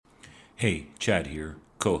Hey, Chad here,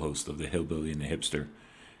 co host of The Hillbilly and the Hipster.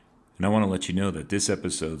 And I want to let you know that this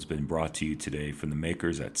episode's been brought to you today from the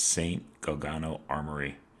makers at St. Galgano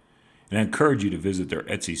Armory. And I encourage you to visit their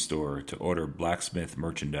Etsy store to order blacksmith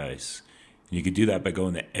merchandise. And you can do that by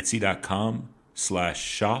going to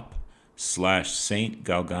etsy.com/shop/St.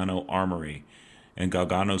 Galgano Armory. And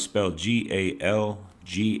Galgano spelled Galgano.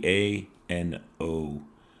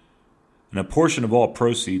 And a portion of all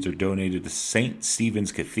proceeds are donated to St.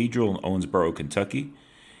 Stephen's Cathedral in Owensboro, Kentucky.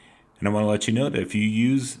 And I want to let you know that if you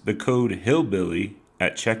use the code HILLBILLY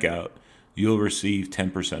at checkout, you'll receive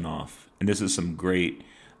 10% off. And this is some great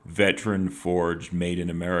veteran forged, made in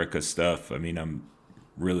America stuff. I mean, I'm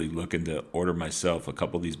really looking to order myself a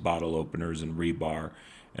couple of these bottle openers and rebar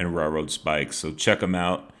and railroad spikes. So check them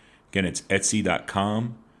out. Again, it's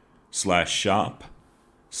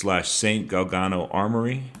etsy.com/shop/St. Galgano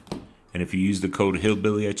Armory. And if you use the code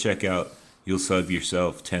HILLBILLY at checkout, you'll save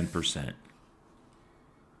yourself 10%.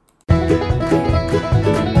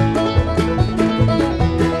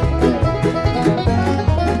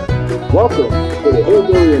 Welcome to the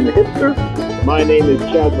Hillbilly and the Hipster. My name is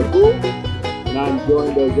Chad McCool, and I'm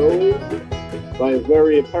joined as always by a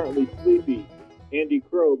very apparently sleepy Andy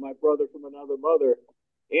Crow, my brother from another mother.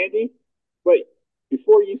 Andy, wait,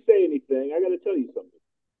 before you say anything, I got to tell you something.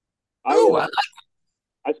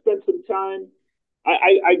 I spent some time.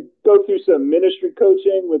 I go through some ministry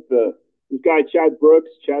coaching with this guy Chad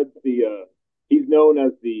Brooks. Chad's he's known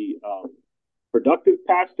as the productive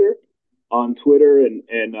pastor on Twitter, and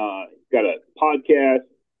got a podcast.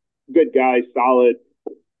 Good guy, solid.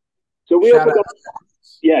 So we opened up.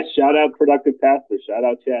 Yeah, shout out productive pastor. Shout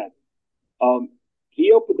out Chad.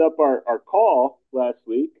 He opened up our call last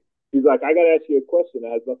week. He's like, I got to ask you a question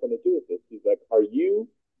that has nothing to do with this. He's like, are you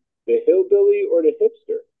the hillbilly or the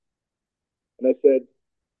hipster? And I said,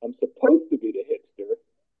 I'm supposed to be the hipster,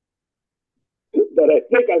 but I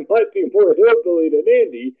think I might be more hillbilly than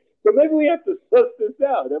Andy. So maybe we have to suss this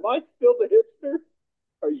out. Am I still the hipster?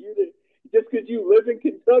 Are you just because you live in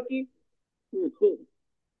Kentucky?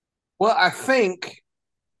 Well, I think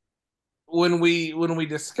when we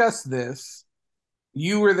discussed this,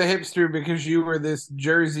 you were the hipster because you were this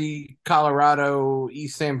Jersey, Colorado,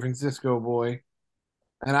 East San Francisco boy,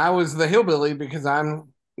 and I was the hillbilly because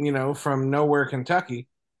I'm, from nowhere, Kentucky.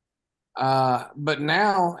 But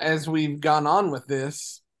now, as we've gone on with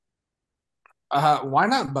this, why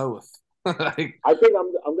not both? Like, I think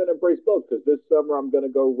I'm going to embrace both because this summer I'm going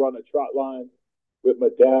to go run a trot line with my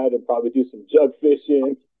dad and probably do some jug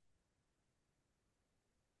fishing.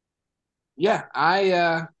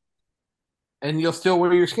 yeah, and you'll still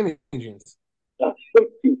wear your skinny jeans.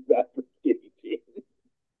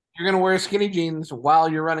 You're gonna wear skinny jeans while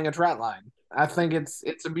you're running a trot line. I think it's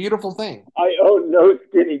a beautiful thing. I own no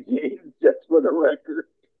skinny jeans, just for the record.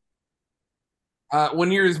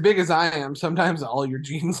 When you're as big as I am, sometimes all your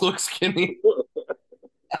jeans look skinny.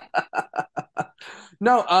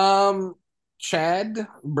 No, Chad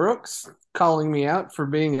Brooks calling me out for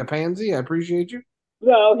being a pansy. I appreciate you.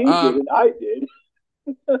 No, he didn't. I did.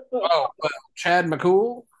 Chad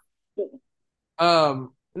McCool.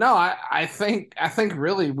 No, I think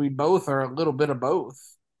really we both are a little bit of both.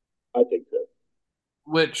 I think so.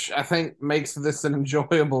 Which I think makes this an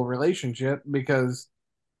enjoyable relationship because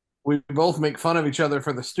we both make fun of each other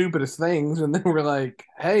for the stupidest things, and then we're like,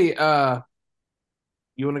 "Hey,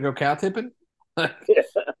 you want to go cow tipping?"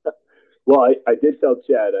 Well, I did tell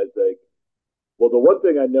Chad. I was like, well, the one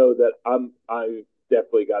thing I know that I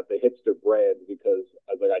definitely got the hipster brand because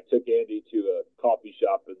I was like, I took Andy to a coffee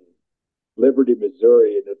shop in Liberty,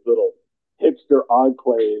 Missouri, in this little hipster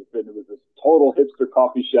enclave, and it was this total hipster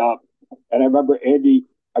coffee shop. And I remember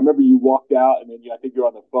you walked out, and then I think you're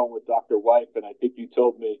on the phone with Dr. Wife, and I think you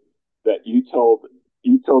told me that you told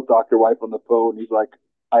Dr. Wife on the phone. He's like,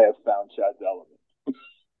 I have found Chad's element.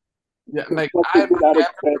 Yeah, like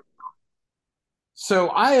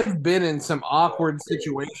I have been in some awkward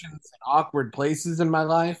situations and awkward places in my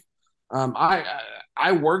life.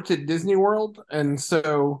 I worked at Disney World, and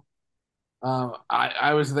so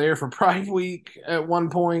I was there for Pride Week at one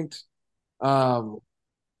point.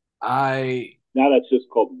 I Now that's just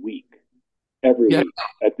called week. Every Yeah, week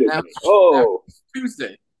at Disney. now, Oh,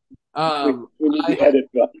 Tuesday. we need to edit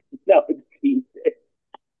that. Now it's Tuesday.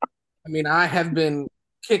 I mean, I have been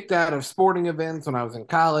kicked out of sporting events when I was in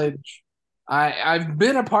college. I've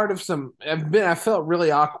been a part of some. I felt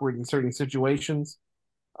really awkward in certain situations.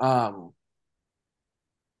 Um,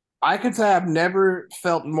 I could say I've never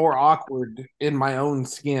felt more awkward in my own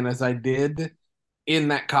skin as I did in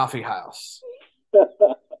that coffee house.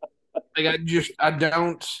 Like I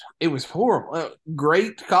don't. It was horrible.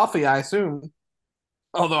 Great coffee, I assume,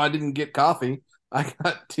 Although I didn't get coffee, I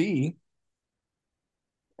got tea.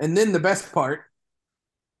 And then the best part,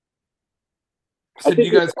 I I said, think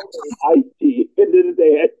 "You they guys." ordered iced tea, and then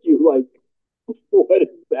they ask you like, "What is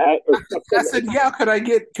that?" or I something like said, "Yeah, could I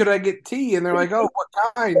get tea?" And they're like, "Oh, what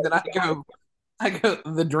kind?" And I go,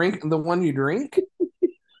 the drink, the one you drink.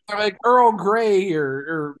 They're like Earl Grey,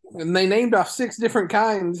 and they named off six different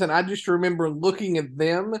kinds, and I just remember looking at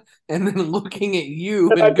them and then looking at you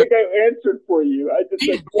that. And I and go, think I answered for you. I just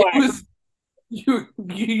said "It black. was you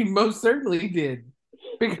most certainly did."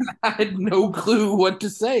 Because I had no clue what to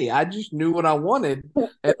say. I just knew what I wanted,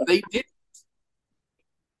 and they did.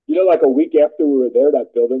 You know, like a week after we were there,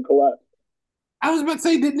 that building collapsed. I was about to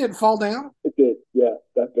say, didn't it fall down? It did. Yeah,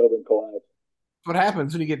 that building collapsed. What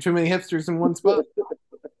happens when you get too many hipsters in one spot?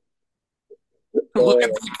 Look at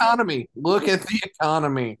uh, the economy. Look at the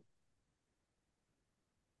economy.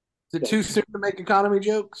 Is it too soon to make economy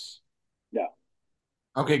jokes? no,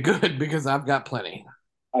 Okay, good, because I've got plenty.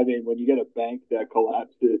 I mean, when you get a bank that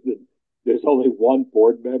collapses and there's only one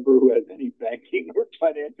board member who has any banking or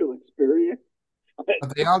financial experience,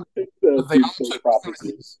 But they all it's a but they all doomsday took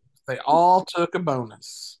prophecy. bonuses. They all took a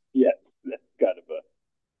bonus. Yes, that's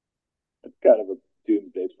kind of a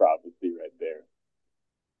doomsday prophecy right there.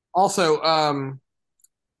 Also,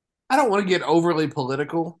 I don't want to get overly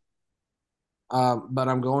political, but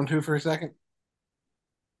I'm going to for a second.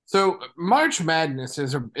 So March Madness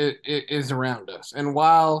is around us, and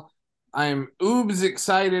while I'm oobs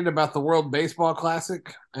excited about the World Baseball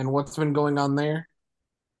Classic and what's been going on there,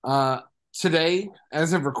 uh, today,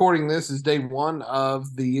 as of recording this, is day one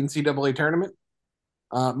of the NCAA tournament.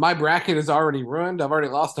 My bracket is already ruined. I've already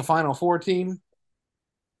lost the Final Four team,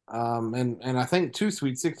 and I think two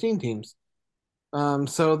Sweet 16 teams.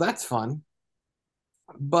 So that's fun.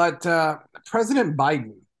 But President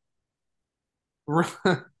Biden re-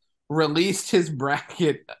 released his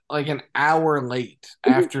bracket like an hour late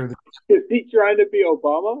after the. Is he trying to be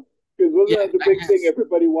Obama? Because wasn't Yeah, that the I big thing? guess.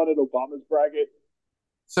 Everybody wanted Obama's bracket.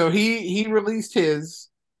 So he released his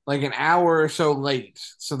like an hour or so late.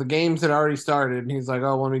 So the games had already started, and he's like,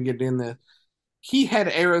 "Oh, let me get in there." He had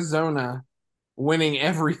Arizona winning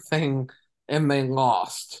everything, and they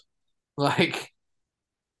lost. Like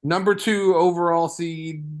number two overall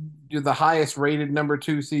seed, you're the highest rated number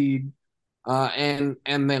two seed, and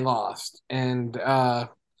they lost. And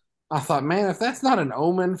I thought, man, if that's not an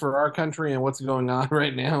omen for our country and what's going on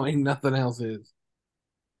right now, ain't nothing else is.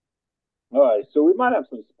 All right, so we might have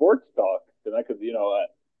some sports talk tonight because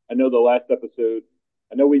I know the last episode.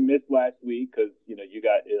 I know we missed last week because you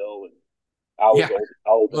got ill and Yeah,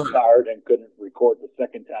 I was look, tired and couldn't record the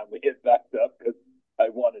second time we hit backed up because I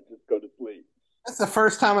wanted to just go to sleep. that's the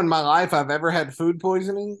first time in my life I've ever had food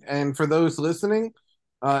poisoning. And for those listening,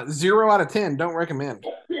 0 out of 10, don't recommend.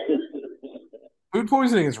 Food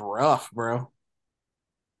poisoning is rough, bro.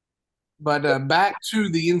 But back to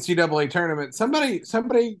the NCAA tournament. Somebody,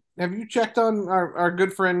 have you checked on our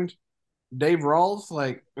good friend Dave Rawls?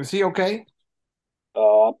 Like, is he okay?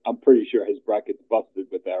 I'm pretty sure his bracket's busted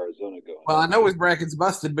with Arizona going Well, in. I know his bracket's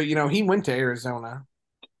busted, but he went to Arizona.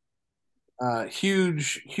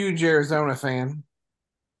 Huge Arizona fan.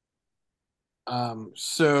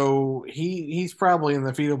 So he's probably in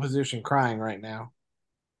the fetal position crying right now.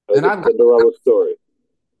 That And was I, a Cinderella story.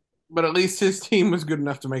 but at least his team was good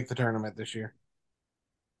enough to make the tournament this year.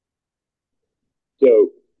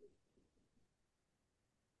 So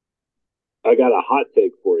I got a hot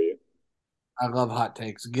take for you. I love hot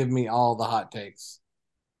takes. Give me all the hot takes.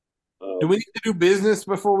 Do Um, we need to do business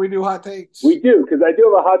before we do hot takes? we do because I do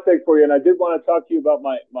have a hot take for you, and I did want to talk to you about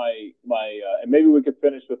and maybe we could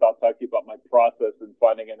finish with I'll talk to you about my process in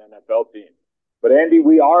finding an NFL team. But Andy,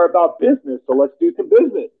 we are about business, so let's do some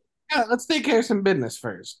business. Yeah, let's take care of some business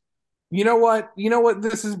first. You know what? You know what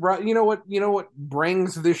this is brought. You know what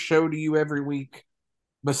brings this show to you every week,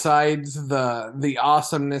 besides the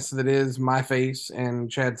awesomeness that is my face and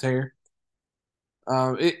Chad's hair.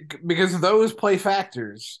 It because those play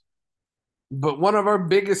factors. But one of our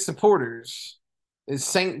biggest supporters is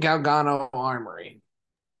St. Galgano Armory.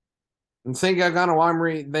 And St. Galgano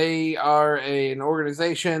Armory, they are an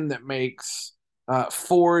organization that makes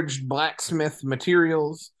forged blacksmith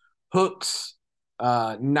materials, hooks,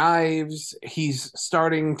 knives. He's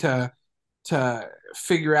starting to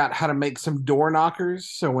figure out how to make some door knockers.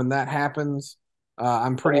 So when that happens,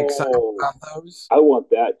 I'm pretty excited Oh, about those. I want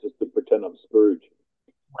that just to pretend I'm Scrooge.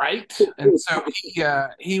 Right. And so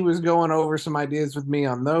he was going over some ideas with me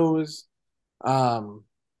on those. Um,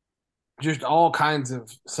 just all kinds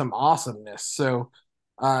of some awesomeness. So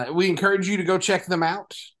we encourage you to go check them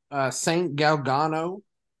out. Saint Galgano.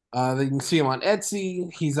 You can see him on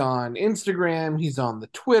Etsy. He's on Instagram. He's on the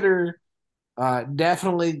Twitter.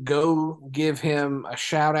 Definitely go give him a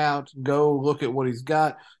shout out. Go look at what he's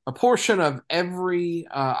got. A portion of every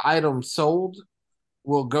item sold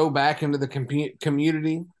will go back into the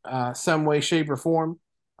community, some way, shape, or form.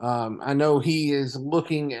 I know he is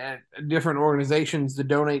looking at different organizations to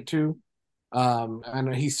donate to. I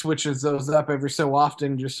know he switches those up every so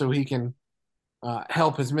often just so he can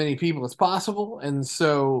help as many people as possible. And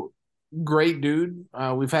so, great dude.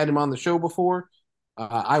 We've had him on the show before.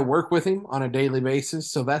 I work with him on a daily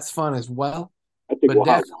basis, so that's fun as well. I think But we'll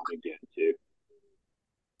have definitely, him on again too.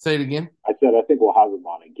 say it again. I said I think we'll have him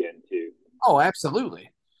on again too. Oh,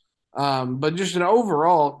 absolutely. But just an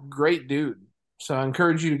overall great dude. So I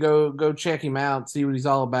encourage you to go check him out, see what he's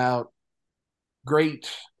all about. Great,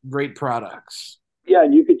 great products. Yeah,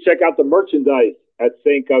 and you can check out the merchandise at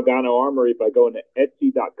St. Galgano Armory by going to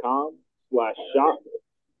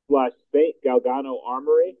etsy.com/shop/St. Galgano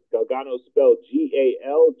Armory. Galgano spelled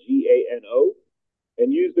Galgano,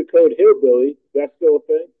 and use the code Hillbilly. That's still a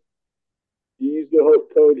thing. You use the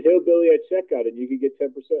code Hillbilly at checkout, and you can get 10%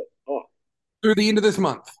 off Through the end of this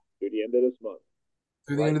month. through the end of this month.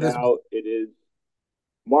 Through the Right end of this now, month. it is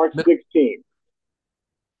March 16th.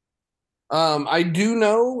 I do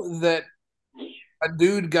know that a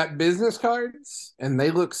dude got business cards and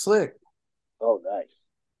they look slick. Oh, nice.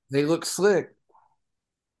 They look slick.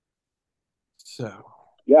 So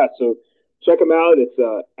Yeah, so check them out. It's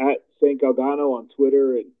at St. Galgano on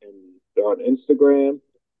Twitter, and they're on Instagram.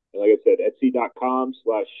 And like I said,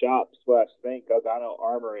 etsy.com/shop/St. Galgano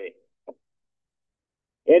Armory.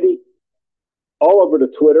 Andy, all over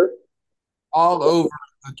the Twitter. all over the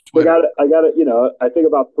I Twitter. got it. I think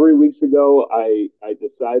about 3 weeks ago, I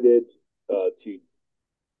decided to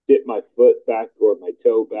dip my foot back or my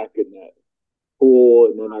toe back in that pool,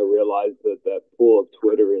 and then I realized that pool of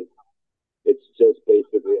Twitter it's just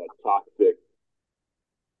basically a toxic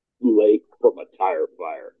lake from a tire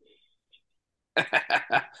fire.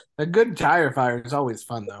 A good tire fire is always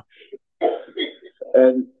fun, though.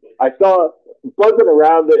 And I saw buzzing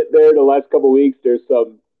around there the last couple of weeks. There's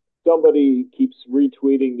somebody keeps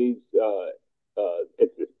retweeting these.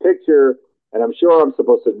 It's this picture, and I'm sure I'm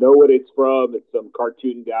supposed to know what it's from. It's some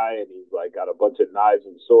cartoon guy, and he's like got a bunch of knives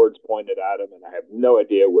and swords pointed at him, and I have no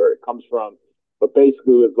idea where it comes from. But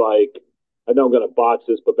basically, it's like, I know I'm gonna botch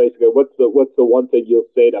this, but basically, what's the one thing you'll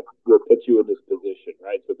say that will put you in this position,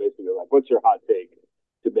 right? So basically, like, what's your hot take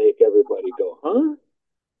to make everybody go, huh?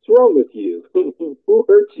 What's wrong with you? Who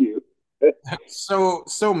hurt you?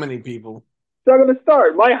 So many people. So I'm going to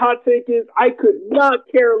start. My hot take is I could not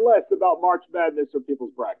care less about March Madness or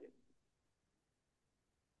people's brackets.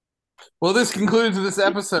 Well, this concludes this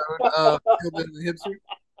episode of Hillbilly the Hipster.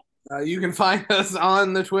 You can find us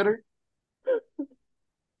on the Twitter.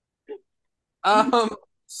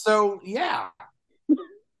 So yeah,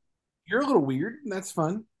 you're a little weird. That's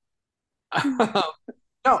fun.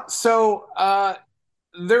 No, so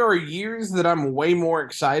there are years that I'm way more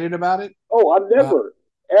excited about it. Oh, I'm never,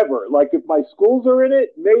 ever. Like, if my schools are in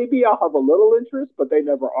it, maybe I'll have a little interest, but they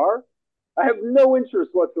never are. I have no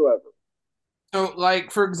interest whatsoever. So,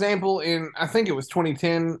 like for example, in I think it was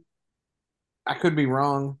 2010. I could be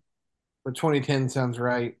wrong, but 2010 sounds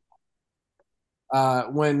right.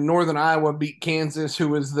 When Northern Iowa beat Kansas, who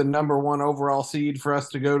was the number one overall seed for us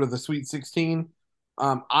to go to the Sweet 16.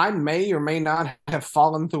 I may or may not have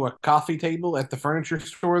fallen through a coffee table at the furniture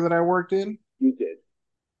store that I worked in. You did.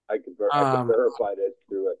 I can verify that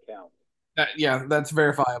through account. Yeah, that's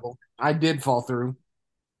verifiable. I did fall through.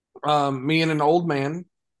 Me and an old man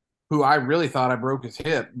who I really thought I broke his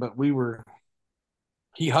hip, but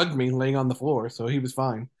he hugged me laying on the floor, so he was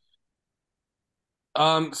fine.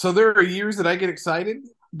 So there are years that I get excited.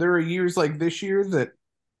 There are years like this year that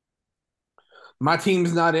my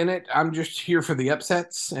team's not in it. I'm just here for the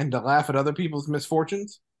upsets and to laugh at other people's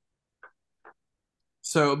misfortunes.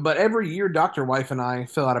 So, but every year, Dr. Wife and I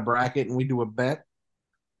fill out a bracket and we do a bet.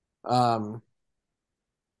 Um,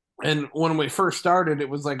 and when we first started, it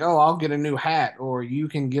was like, oh, I'll get a new hat or you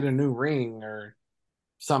can get a new ring or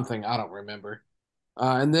something. I don't remember.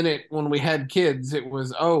 And then when we had kids, it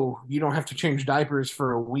was, oh, you don't have to change diapers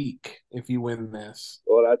for a week if you win this.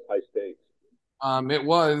 Well, that's high stakes. It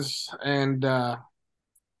was, and then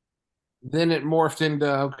it morphed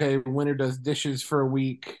into, okay, winner does dishes for a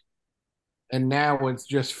week, and now it's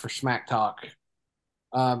just for smack talk.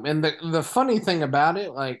 And the funny thing about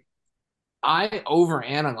it, like, I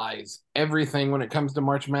overanalyze everything when it comes to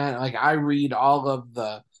March Madness. Like, I read all of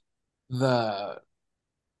the the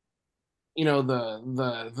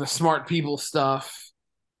smart people stuff,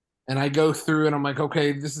 and I go through and I'm like,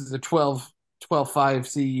 okay, this is a 12-5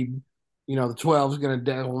 seed. You know, the 12 is going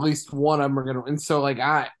to, at least one of them are going to, and so like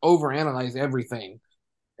I overanalyze everything.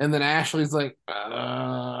 And then Ashley's like,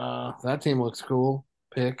 that team looks cool.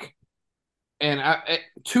 Pick. And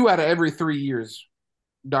 2 out of every 3 years,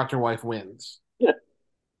 Dr. Wife wins. Yeah.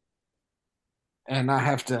 And I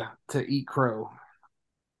have to eat crow.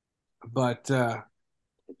 But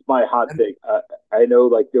It's my hot take. I know,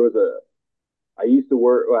 like there was a. I used to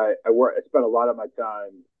work. I spent a lot of my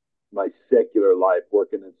time, my secular life,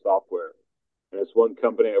 working in software. And this one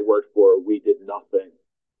company I worked for, we did nothing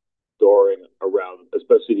during around,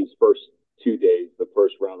 especially these first 2 days, the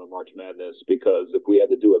first round of March Madness, because if we had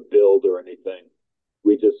to do a build or anything,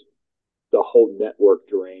 we just the whole network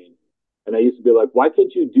drained. And I used to be like, why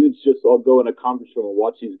can't you dudes just all go in a conference room and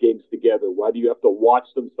watch these games together? Why do you have to watch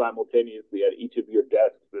them simultaneously at each of your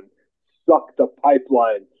desks and suck the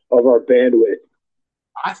pipeline of our bandwidth?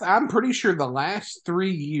 I'm pretty sure the last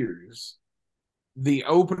 3 years, the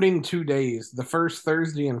opening 2 days, the first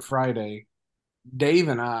Thursday and Friday, Dave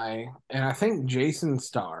and I think Jason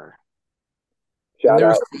Starr. Shout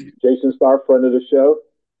out Jason Starr, friend of the show.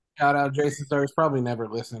 Shout out Jason Starr. He's probably never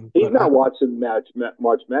listened. He's not watching March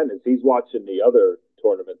Madness. He's watching the other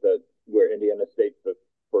tournament that where Indiana State's the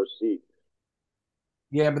first seed.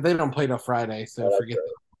 Yeah, but they don't play till Friday, so forget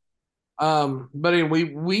that. But anyway,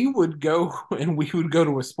 we would go and we would go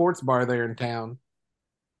to a sports bar there in town,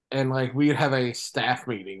 and like we'd have a staff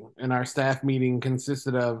meeting, and our staff meeting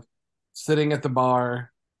consisted of sitting at the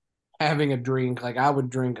bar, having a drink. Like I would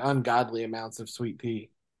drink ungodly amounts of sweet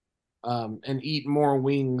tea, and eat more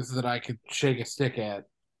wings that I could shake a stick at,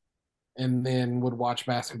 and then would watch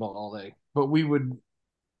basketball all day. But we would,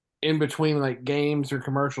 in between like games or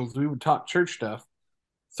commercials, we would talk church stuff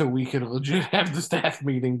so we could legit have the staff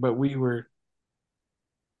meeting. But we were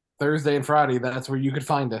Thursday and Friday, that's where you could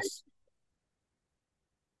find us.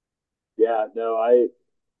 Yeah, no, I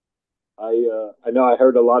know I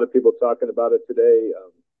heard a lot of people talking about it today.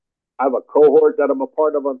 I have a cohort that I'm a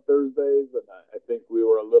part of on Thursdays, and I think we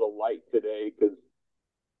were a little light today because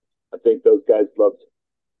I think those guys loved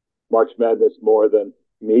March Madness more than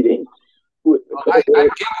meetings with the cohort. I get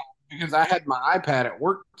it because I had my iPad at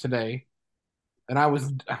work today, and I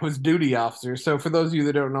was duty officer. So for those of you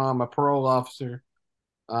that don't know, I'm a parole officer.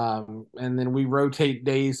 And then we rotate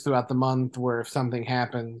days throughout the month where if something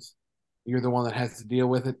happens, you're the one that has to deal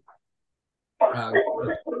with it.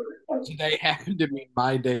 Today happened to be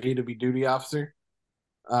my day to be duty officer.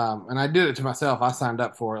 And I did it to myself. I signed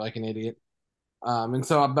up for it like an idiot. And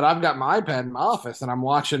so, but I've got my iPad in my office and I'm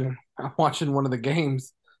watching one of the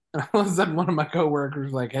games. And all of a sudden one of my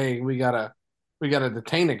coworkers like, hey, we gotta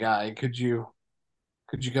detain a guy. Could you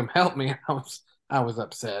come help me? I was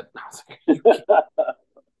upset. I was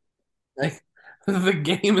like, the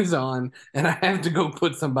game is on and I have to go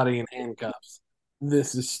put somebody in handcuffs.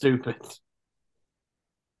 This is stupid.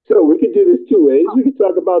 So we could do this two ways. We could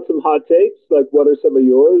talk about some hot takes, like what are some of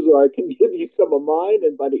yours, or I can give you some of mine.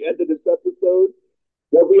 And by the end of this episode,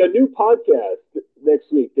 there'll be a new podcast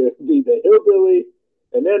next week. There'll be the Hillbilly,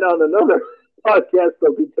 and then on another podcast,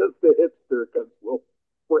 there'll be just the hipster because we'll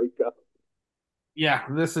break up. Yeah,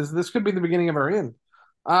 this could be the beginning of our end.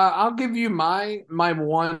 I'll give you my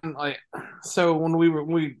one like so when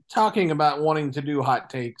we talking about wanting to do hot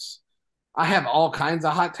takes, I have all kinds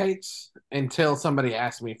of hot takes until somebody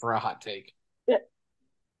asks me for a hot take. Yeah.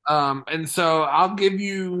 And so I'll give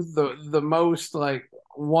you the most like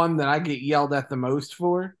one that I get yelled at the most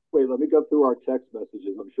for. Wait, let me go through our text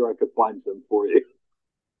messages. I'm sure I could find some for you.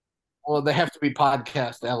 Well, they have to be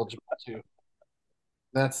podcast eligible too.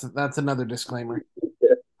 That's another disclaimer.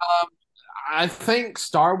 Yeah. I think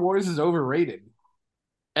Star Wars is overrated.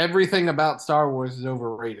 Everything about Star Wars is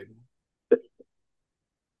overrated.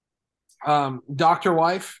 Dr.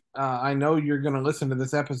 Wife, I know you're going to listen to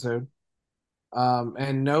this episode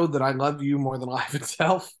and know that I love you more than life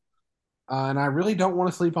itself. And I really don't want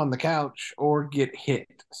to sleep on the couch or get hit.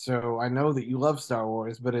 So I know that you love Star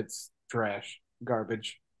Wars, but it's trash,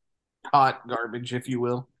 garbage, hot garbage, if you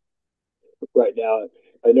will. Right now,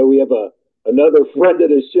 I know we have another friend of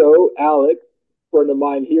the show, Alex, friend of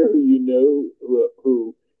mine here who you know,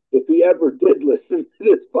 who if he ever did listen to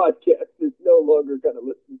this podcast, is no longer going to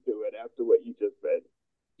listen to it after what you just said.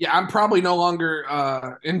 Yeah, I'm probably no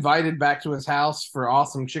longer invited back to his house for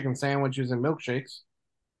awesome chicken sandwiches and milkshakes.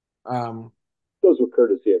 Those were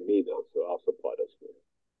courtesy of me, though, so I'll supply those for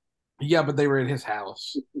you. Yeah, but they were at his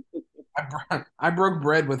house. I broke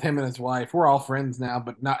bread with him and his wife. We're all friends now,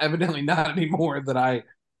 but not evidently not anymore that I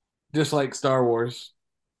dislike Star Wars.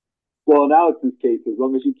 Well, in Alex's case, as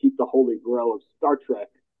long as you keep the holy grail of Star Trek,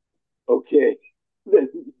 okay, then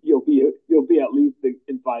you'll be at least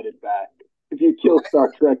invited back. If you kill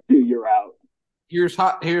Star Trek 2, you're out. Here's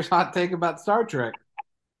hot take about Star Trek.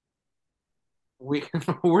 We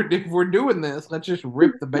we're doing this. Let's just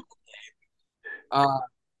rip the band. Uh,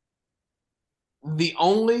 the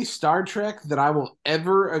only Star Trek that I will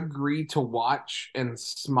ever agree to watch and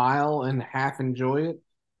smile and half enjoy it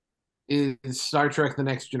is Star Trek: The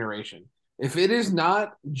Next Generation. If it is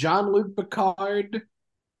not Jean-Luc Picard,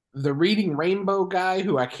 the Reading Rainbow guy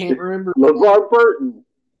who I can't remember, LeVar Burton.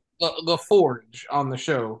 LaForge on the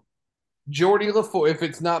show, Geordie LaForge. If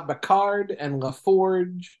it's not Picard and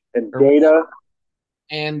LaForge and Data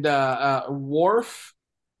and Worf,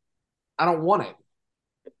 I don't want it.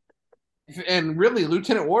 And really,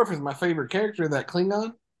 Lieutenant Worf is my favorite character, that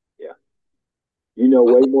Klingon. Yeah. You know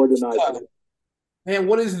way more than I do. Man,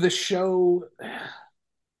 what is the show?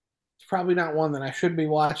 It's probably not one that I should be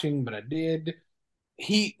watching, but I did.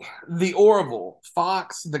 The Orville,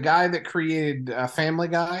 Fox, the guy that created Family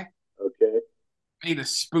Guy. Okay. Made a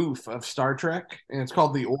spoof of Star Trek, and it's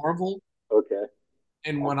called The Orville. Okay.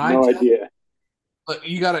 And when no idea.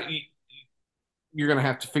 You're gonna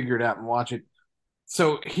have to figure it out and watch it.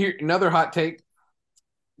 So here, another hot take: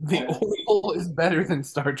 The Orville is better than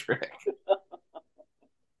Star Trek.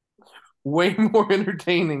 Way more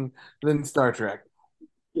entertaining than Star Trek.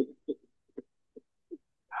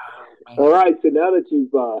 All right, so now that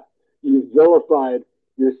you've vilified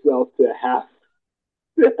yourself to half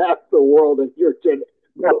the world of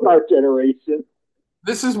our generation,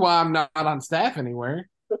 this is why I'm not on staff anywhere.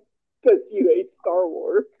 Because you hate Star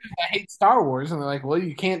Wars. I hate Star Wars, and they're like, "Well,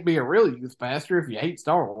 you can't be a real youth pastor if you hate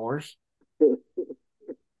Star Wars." You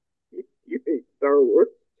hate Star Wars.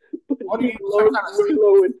 What do you love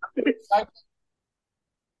Willow and Stitch?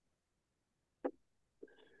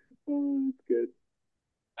 It's good.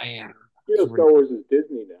 Man, Star Wars is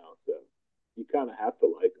Disney now, so you kind of have to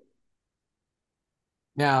like them.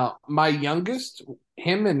 Now, my youngest,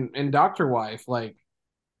 him and Doctor Wife, like,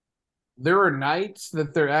 there are nights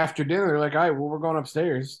that they're after dinner. They're like, "All right, well, we're going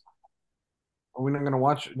upstairs. Are we not going to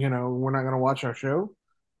watch? We're not going to watch our show."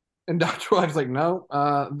 And Doctor Wife's like, "No,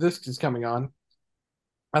 this is coming on.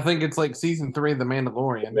 I think it's like season 3 of The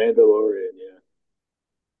Mandalorian." Mandalorian, yeah.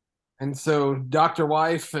 And so Doctor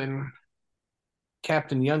Wife and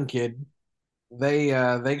Captain Young Kid, they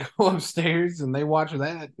go upstairs and they watch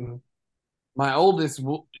that. And my oldest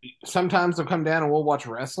will sometimes they'll come down and we'll watch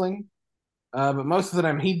wrestling. But most of the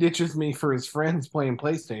time he ditches me for his friends playing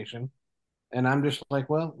PlayStation. And I'm just like,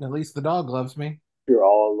 well, at least the dog loves me. You're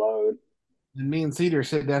all alone. And me and Cedar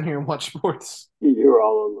sit down here and watch sports. You're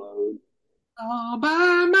all alone. All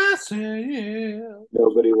by myself.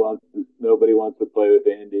 Nobody wants to play with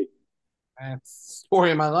Andy. That's the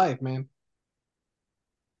story of my life, man.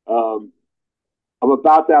 I'm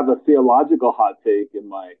about to have a theological hot take in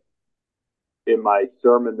my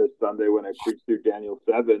sermon this Sunday when I preach through Daniel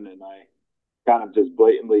 7, and I kind of just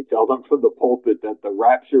blatantly tell them from the pulpit that the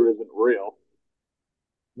rapture isn't real.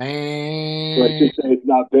 Man. So I should say it's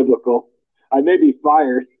not biblical. I may be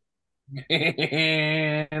fired.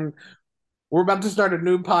 Man. We're about to start a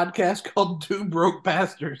new podcast called Two Broke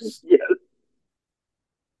Pastors. Yes.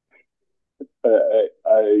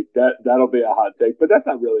 That'll be a hot take, but that's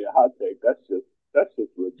not really a hot take. That's just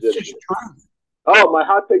legitimate. It's just true. Oh, my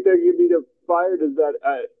hot take there you need to fired is that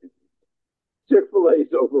Chick-fil-A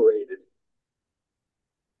is overrated.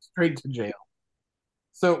 Straight to jail.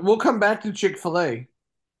 So we'll come back to Chick-fil-A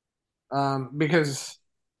because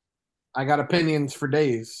I got opinions for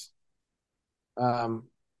days.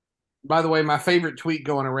 By the way, my favorite tweet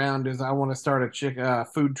going around is I want to start a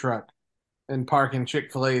food truck and park in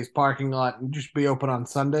Chick-fil-A's parking lot and just be open on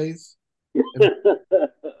Sundays.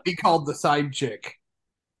 Be called the Side Chick.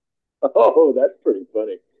 Oh, that's pretty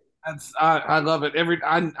funny. I love it.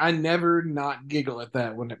 I never not giggle at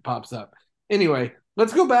that when it pops up. Anyway,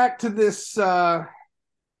 let's go back to this. I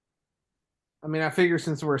figure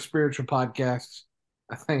since we're a spiritual podcast,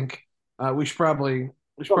 I think we should probably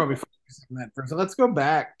focus on that first. So let's go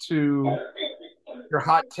back to your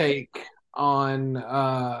hot take on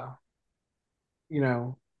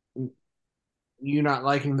you not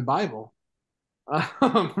liking the Bible.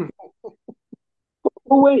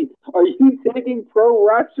 Oh, wait, are you taking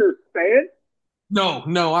pro-rapture stance?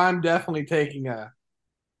 No, I'm definitely taking a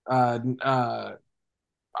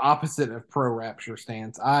opposite of pro-rapture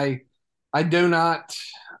stance. I do not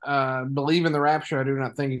believe in the rapture. I do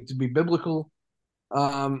not think it to be biblical.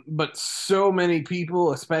 But so many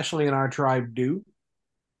people, especially in our tribe, do.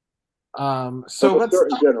 So of a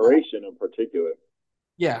certain generation in particular.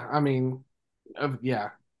 Yeah, yeah.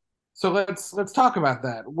 So let's talk about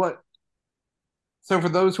that. So for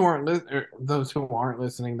those who aren't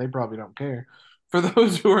listening, they probably don't care. for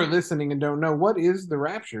those who are listening and don't know, what is the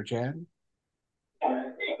rapture, Chad?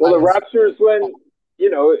 Well, the rapture is when,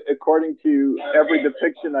 according to every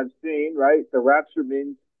depiction I've seen, right? The rapture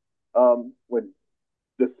means when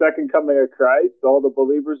the second coming of Christ, all the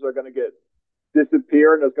believers are going to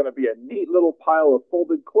disappear, and there's going to be a neat little pile of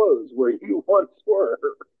folded clothes where you once were.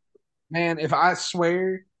 Man, if I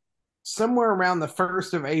swear, somewhere around the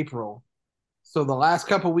 1st of April, so the last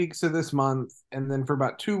couple weeks of this month, and then for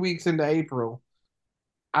about 2 weeks into April,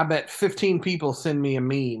 I bet 15 people send me a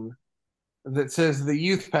meme that says the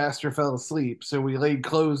youth pastor fell asleep, so we laid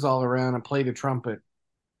clothes all around and played a trumpet,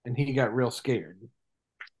 and he got real scared.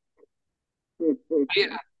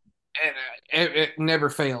 Yeah, it never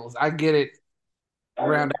fails. I get it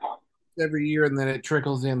around every year, and then it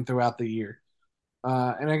trickles in throughout the year.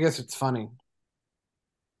 And I guess it's funny.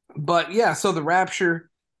 But yeah, so the rapture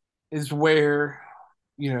is where,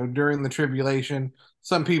 during the tribulation,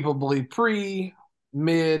 some people believe pre,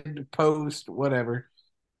 mid, post, whatever.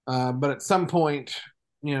 But at some point,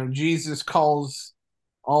 Jesus calls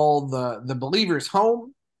all the believers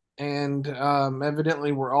home, and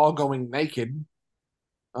evidently we're all going naked,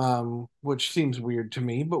 which seems weird to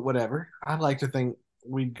me, but whatever. I like to think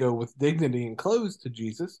we'd go with dignity and clothes to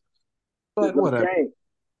Jesus, but whatever.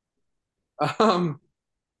 Okay.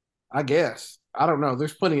 I guess I don't know.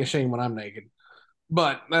 There's plenty of shame when I'm naked,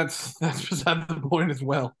 but that's beside the point as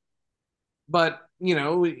well. But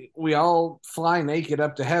we all fly naked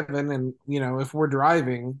up to heaven, and if we're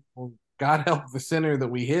driving, well, God help the sinner that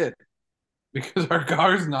we hit because our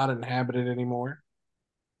car's not inhabited anymore.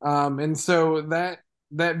 And so that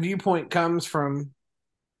viewpoint comes from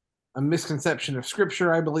a misconception of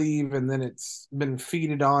Scripture, I believe, and then it's been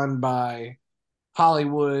feeded on by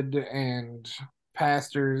Hollywood and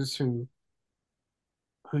pastors who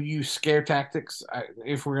use scare tactics,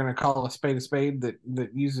 if we're going to call a spade, that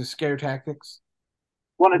uses scare tactics.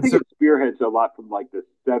 Well, I think it spearheads a lot from like the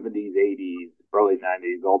 70s, 80s, early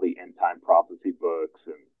 90s, all the end time prophecy books,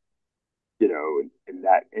 and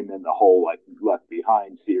and then the whole like Left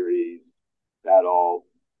Behind series, that all,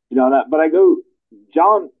 that. But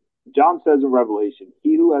John says in Revelation,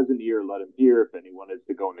 "He who has an ear, let him hear. If anyone is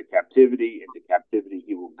to go into captivity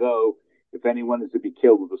he will go. If anyone is to be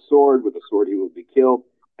killed with a sword he will be killed."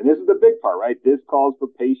 And this is the big part, right? This calls for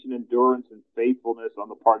patient endurance and faithfulness on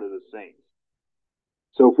the part of the saints.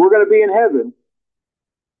 So if we're going to be in heaven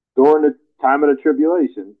during the time of the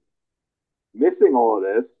tribulation, missing all of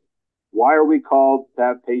this, why are we called to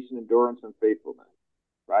have patient endurance and faithfulness?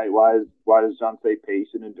 Right? Why does John say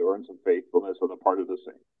patient endurance and faithfulness on the part of the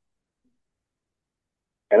saints?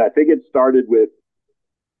 And I think it's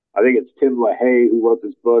Tim LaHaye who wrote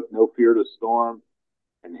this book, No Fear the Storm.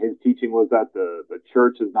 And his teaching was that the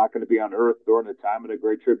church is not going to be on earth during the time of the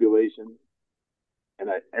Great Tribulation.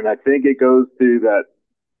 And I think it goes to that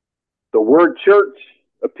the word church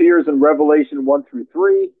appears in Revelation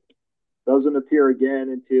 1-3, doesn't appear again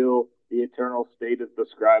until the eternal state is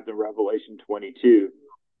described in Revelation 22.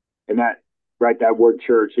 And that word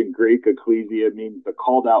church in Greek, ecclesia, means the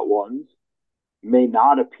called out ones, may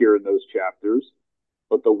not appear in those chapters,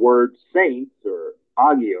 but the word saints, or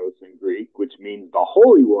agios in Greek, which means the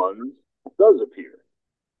holy ones, does appear.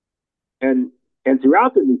 And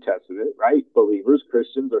throughout the New Testament, right, believers,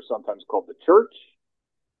 Christians, are sometimes called the church,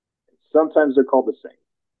 sometimes they're called the saints,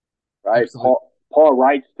 right? Paul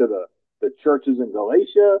writes to the churches in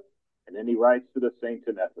Galatia, and then he writes to the saints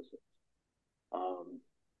in Ephesus.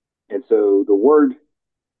 And so the words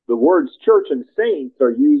church and saints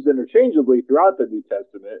are used interchangeably throughout the New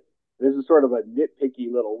Testament. This is sort of a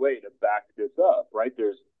nitpicky little way to back this up, right?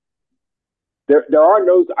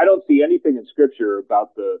 I don't see anything in Scripture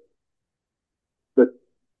about the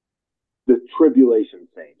tribulation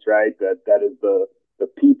saints, right? That is the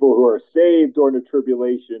people who are saved during the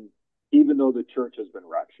tribulation, even though the church has been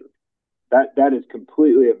raptured. That is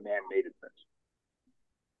completely a man-made invention.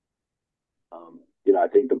 I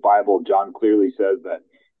think the Bible, John clearly says that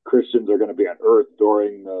Christians are going to be on earth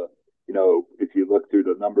during if you look through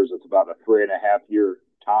the numbers, it's about a 3.5-year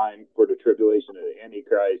time for the tribulation of the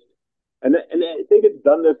Antichrist. And I think it's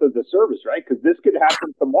done this as a service, right? Because this could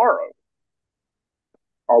happen tomorrow.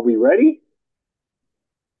 Are we ready?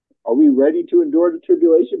 Are we ready to endure the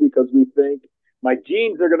tribulation because we think my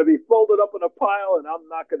jeans are going to be folded up in a pile and I'm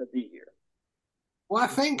not going to be here? Well, I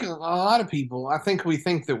think a lot of people, we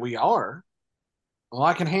think that we are. Well,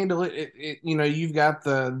 I can handle it. You've got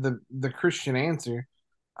the Christian answer.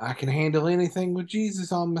 I can handle anything with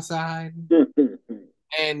Jesus on my side.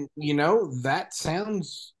 And that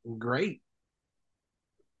sounds great.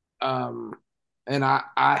 And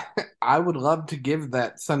I would love to give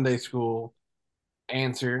that Sunday school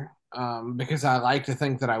answer because I like to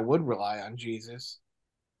think that I would rely on Jesus.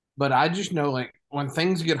 But I just know, like, when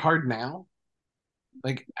things get hard now,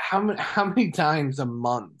 like, how many times a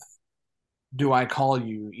month do I call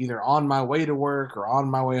you either on my way to work or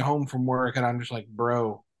on my way home from work, and I'm just like,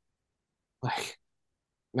 bro, like,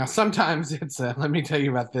 now sometimes it's let me tell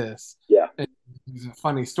you about this. Yeah. There's a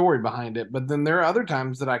funny story behind it, but then there are other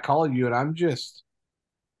times that I call you and I'm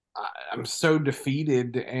so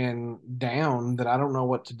defeated and down that I don't know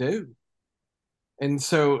what to do. And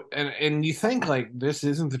so, and you think like this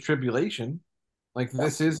isn't the tribulation, like No.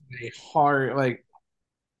 this is a hard, like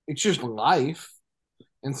it's just life.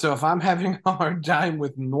 And so if I'm having a hard time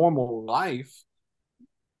with normal life,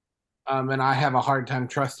 and I have a hard time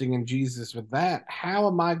trusting in Jesus with that, how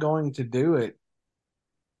am I going to do it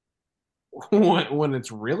when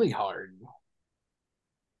it's really hard?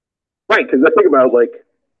 Right, because I think about like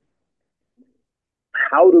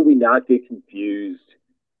how do we not get confused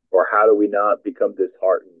or how do we not become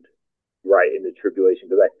disheartened, right, in the tribulation?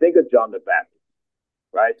 Because I think of John the Baptist,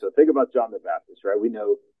 right? So think about John the Baptist, right? We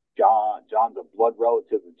know John's a blood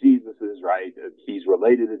relative of Jesus's, right? He's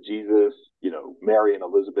related to Jesus. You know, Mary and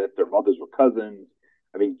Elizabeth, their mothers were cousins.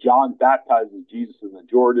 I mean, John baptizes Jesus in the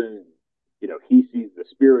Jordan. You know, he sees the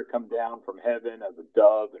Spirit come down from heaven as a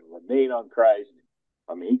dove and remain on Christ.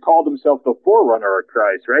 I mean, he called himself the forerunner of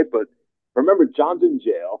Christ, right? But remember, John's in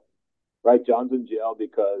jail, right? John's in jail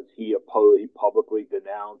because he publicly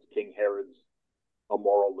denounced King Herod's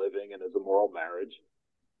immoral living and his immoral marriage.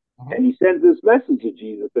 Uh-huh. And he sends this message to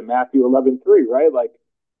Jesus in Matthew 11:3, right? Like,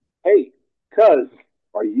 hey, cuz,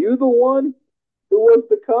 are you the one who was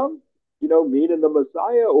to come? You know, meaning the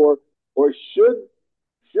Messiah, or should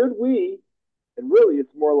we? And really,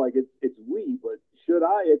 it's more like it's we. But should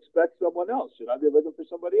I expect someone else? Should I be looking for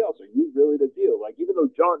somebody else? Are you really the deal? Like, even though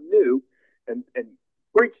John knew and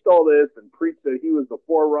preached all this and preached that he was the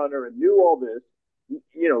forerunner and knew all this,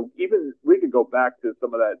 you know, even we could go back to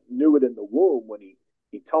some of that knew it in the womb when he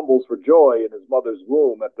tumbles for joy in his mother's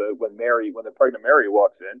womb at when the pregnant Mary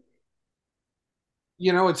walks in.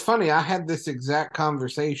 You know, it's funny. I had this exact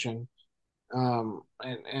conversation,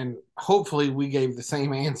 and hopefully we gave the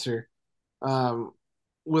same answer um,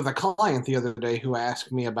 with a client the other day who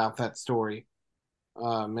asked me about that story.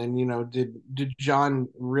 And you know, did John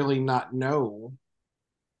really not know?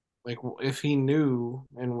 Like, if he knew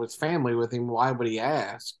and was family with him, why would he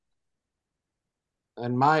ask?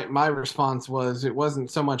 And my response was, it wasn't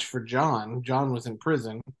so much for John. John was in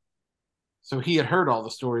prison, so he had heard all the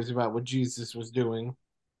stories about what Jesus was doing,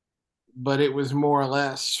 but it was more or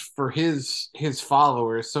less for his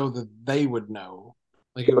followers so that they would know.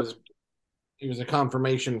 Like it was a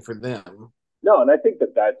confirmation for them. No, and I think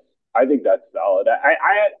that's solid.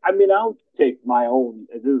 I mean, I'll take my own.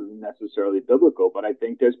 This isn't necessarily biblical, but I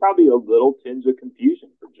think there's probably a little tinge of confusion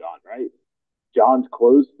for John, right? John's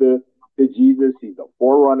close to Jesus. He's a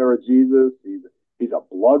forerunner of Jesus. He's a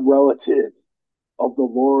blood relative of the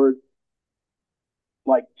Lord.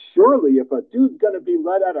 Like, surely, if a dude's gonna be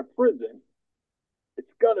let out of prison,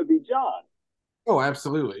 it's gonna be John. Oh,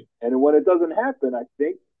 absolutely. And when it doesn't happen,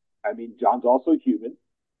 I mean, John's also human,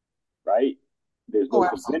 right? There's Oh, no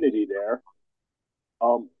absolutely. divinity there.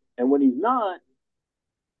 And when he's not,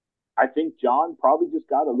 I think John probably just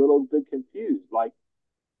got a little bit confused. Like,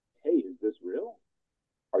 hey, is this real?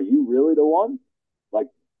 Are you really the one? Like,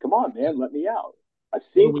 come on, man, let me out. I've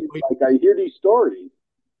seen like I hear these stories,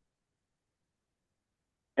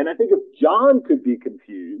 and I think if John could be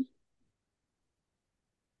confused,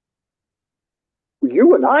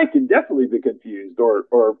 you and I can definitely be confused,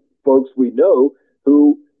 or folks we know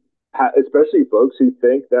who, especially folks who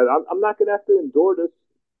think that I'm not going to have to endure this.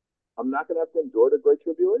 I'm not going to have to endure the great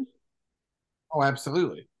tribulation. Oh,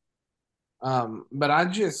 absolutely. But I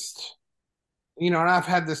just, you know, and I've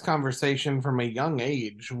had this conversation from a young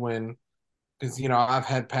age when, because, you know, I've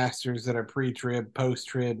had pastors that are pre-trib,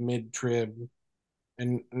 post-trib, mid-trib,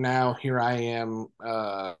 and now here I am,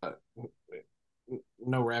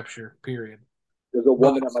 no rapture, period. There's a But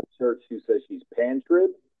woman at my church who says she's pan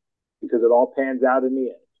trib because it all pans out in the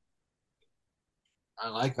end. I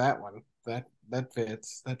like that one. That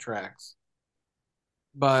fits. That tracks.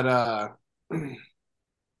 But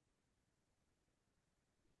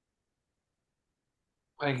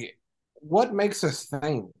like, what makes us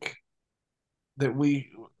think that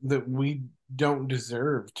we don't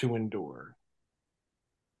deserve to endure?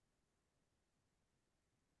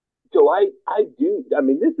 So I do. I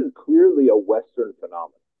mean, this is clearly a Western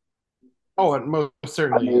phenomenon. Oh, it most I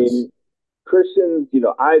certainly is. mean, Christians, you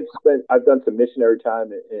know, I've done some missionary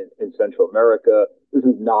time in Central America. This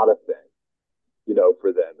is not a thing, you know,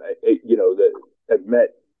 for them. You know, that I've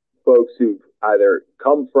met folks who've either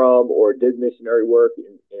come from or did missionary work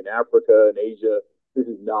in Africa and Asia, this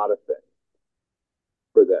is not a thing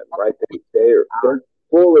for them, right? They're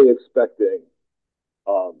fully expecting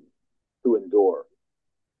um, to endure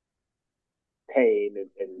pain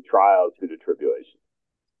and trials through the tribulation.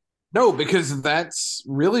 No, because that's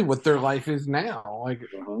really what their life is now. Like,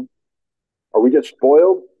 Mm-hmm. Are we just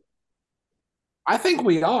spoiled? I think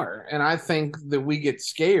we are, and I think that we get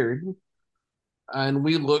scared and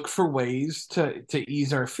we look for ways to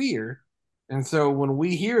ease our fear. And so when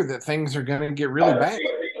we hear that things are going to get really bad,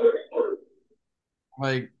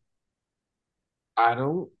 like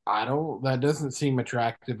that doesn't seem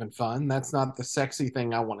attractive and fun. That's not the sexy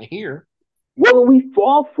thing I want to hear. Well, we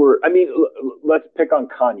fall for. I mean, let's pick on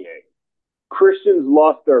Kanye. Christians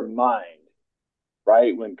lost their mind,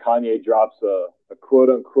 right? When Kanye drops a quote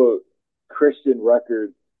unquote Christian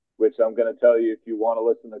record, which I'm going to tell you, if you want to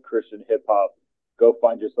listen to Christian hip hop, go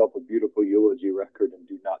find yourself a beautiful eulogy record and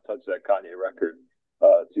do not touch that Kanye record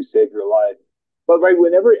to save your life. But right,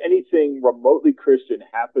 whenever anything remotely Christian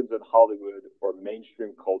happens in Hollywood or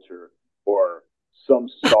mainstream culture, or some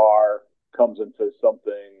star comes into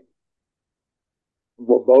something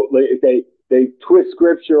remotely, if they twist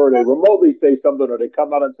scripture or they remotely say something or they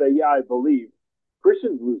come out and say, "Yeah, I believe,"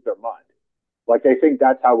 Christians lose their mind. Like they think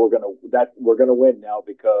that's how we're gonna win now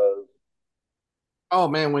because Oh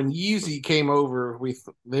man, when Yeezy came over, it was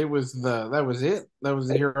that was it. That was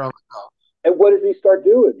the hero. and what does he start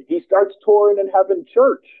doing? He starts touring and having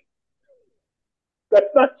church. That's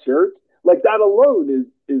not church. Like that alone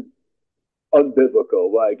is unbiblical.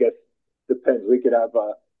 Well, I guess depends. We could have.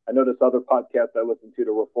 I know this other podcast I listened to,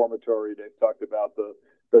 the Reformatory. They've talked about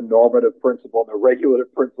the normative principle and the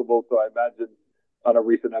regulative principle. So I imagine on a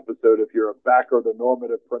recent episode, if you're a backer of the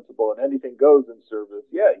normative principle and anything goes in service,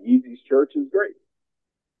 yeah, Yeezy's church is great.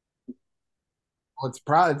 Well,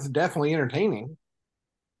 it's definitely entertaining.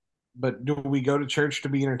 But do we go to church to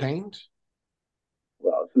be entertained?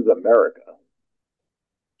 Well, this is America.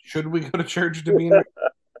 Should we go to church to be entertained?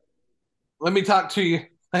 Let me talk to you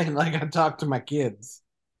like I talk to my kids.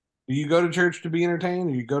 Do you go to church to be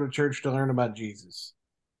entertained, or you go to church to learn about Jesus?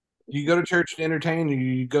 Do you go to church to entertain, or do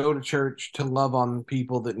you go to church to love on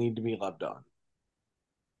people that need to be loved on?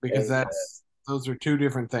 Because Amen. those are two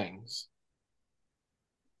different things.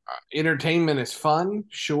 Entertainment is fun,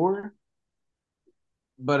 sure,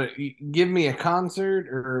 but give me a concert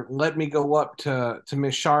or let me go up to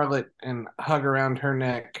Miss Charlotte and hug around her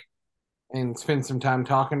neck and spend some time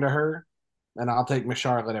talking to her, and I'll take Miss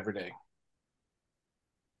Charlotte every day.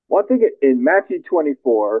 One thing in Matthew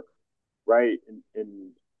 24, right,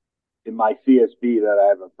 in my CSB that I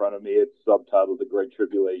have in front of me, it's subtitled "The Great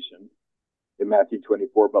Tribulation" in Matthew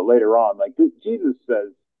 24. But later on, like Jesus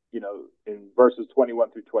says, in verses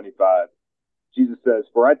 21 through 25, Jesus says,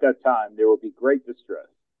 "For at that time there will be great distress,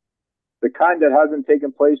 the kind that hasn't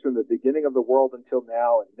taken place from the beginning of the world until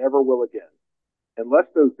now and never will again. Unless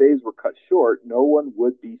those days were cut short, no one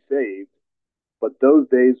would be saved, but those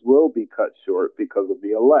days will be cut short because of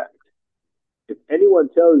the elect. If anyone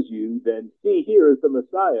tells you, then see, here is the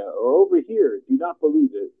Messiah, or over here, do not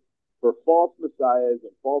believe it, for false messiahs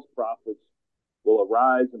and false prophets will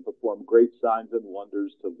arise and perform great signs and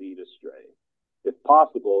wonders to lead astray, if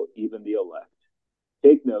possible, even the elect.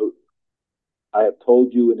 Take note, I have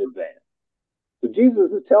told you in advance." So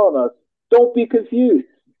Jesus is telling us, don't be confused.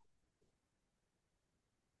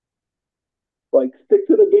 Like, stick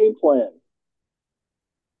to the game plan.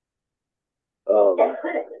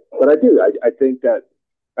 But I do.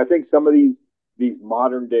 I think some of these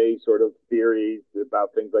modern day sort of theories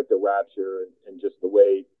about things like the rapture and just the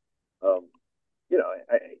way, um, you know,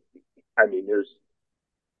 I mean, there's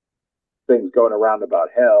things going around about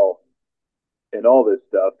hell and all this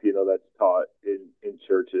stuff, that's taught in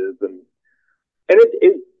churches and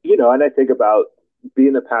I think about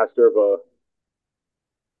being a pastor of a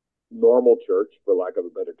normal church, for lack of a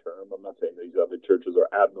better term. I'm not saying these other churches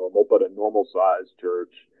are abnormal, but a normal sized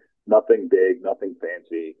church, nothing big, nothing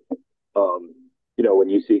fancy. When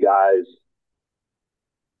you see guys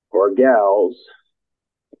or gals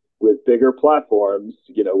with bigger platforms,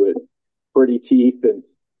 with pretty teeth, and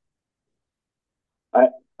I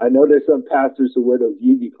I know there's some pastors who wear those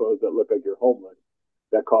Yeezy clothes that look like you're homeless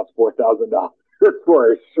that cost $4,000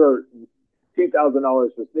 for a shirt and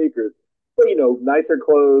 $2,000 for sneakers. But nicer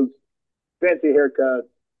clothes, fancy haircuts,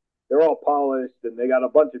 they're all polished and they got a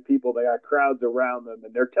bunch of people, they got crowds around them,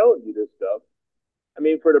 and they're telling you this stuff. I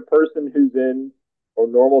mean, for the person who's in a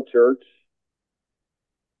normal church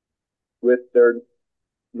with their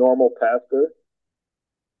normal pastor,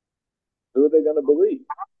 who are they going to believe?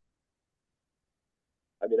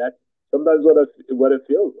 I mean, that's sometimes what it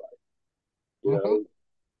feels like. You know,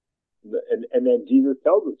 and then Jesus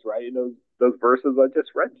tells us, right, in those verses I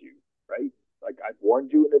just read you, right? Like I've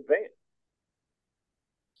warned you in advance.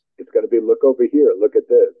 It's going to be look over here, look at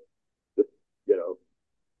this. Just, you know,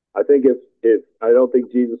 I think if I don't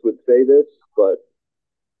think Jesus would say this, but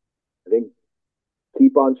I think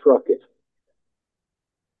keep on trucking.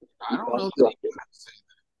 I Keep don't on know that he trucking. would say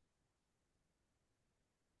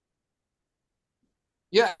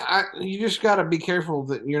that. Yeah, you just got to be careful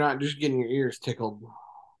that you're not just getting your ears tickled.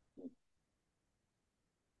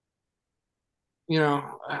 You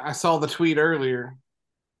know, I saw the tweet earlier.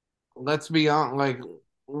 Let's be on, like,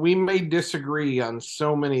 we may disagree on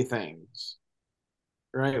so many things,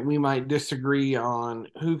 right? We might disagree on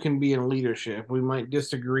who can be in leadership. We might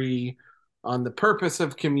disagree on the purpose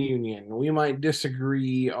of communion. We might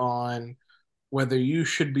disagree on whether you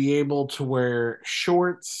should be able to wear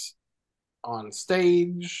shorts on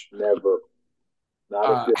stage, Never.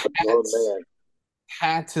 Not if you're a grown hats, man.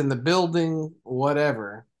 hats in the building,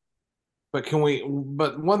 whatever. But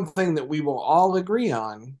one thing that we will all agree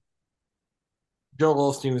on,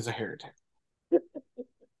 Joel Osteen is a heretic.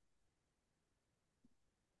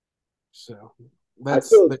 So I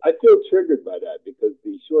feel triggered by that because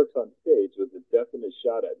the shorts on stage was a definite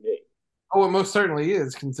shot at me. oh, it most certainly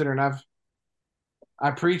is, considering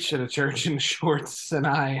I preached at a church in shorts and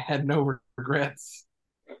I had no regrets.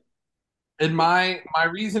 And my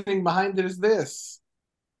reasoning behind it is this: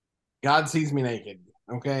 God sees me naked.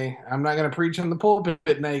 Okay, I'm not going to preach in the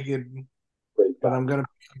pulpit naked, but I'm going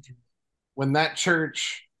to. When that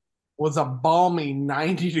church was a balmy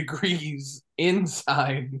 90 degrees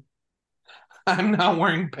inside, I'm not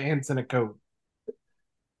wearing pants and a coat.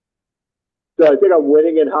 So I think I'm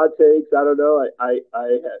winning in hot takes. I don't know. I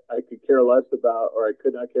could care less about, or I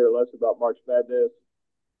could not care less about March Madness.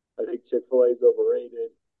 I think Chick-fil-A is overrated.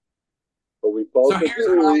 But we both So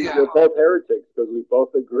agree we're both heretics because we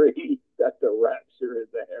both agree that the rapture is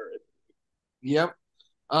a heresy. Yep.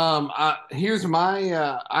 Here's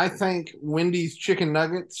my. I think Wendy's chicken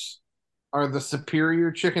nuggets are the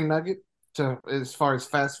superior chicken nugget to as far as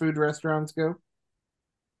fast food restaurants go.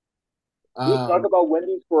 Can we talk about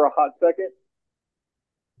Wendy's for a hot second?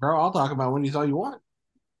 Bro, I'll talk about Wendy's all you want.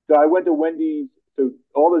 So I went to Wendy's. So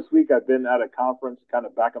all this week I've been at a conference, kind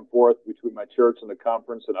of back and forth between my church and the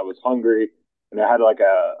conference, and I was hungry, and I had like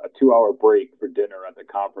a 2 hour break for dinner at the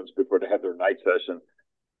conference before they had their night session,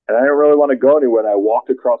 and I didn't really want to go anywhere. And I walked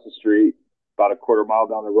across the street about a quarter mile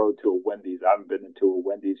down the road to a Wendy's. I haven't been into a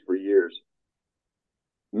Wendy's for years.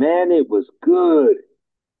 Man, it was good.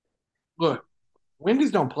 Look,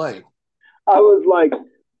 Wendy's don't play. I was like,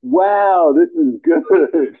 wow, this is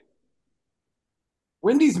good.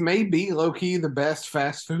 Wendy's may be low key the best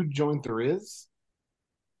fast food joint there is.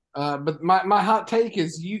 But my hot take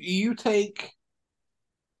is you take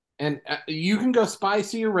and you can go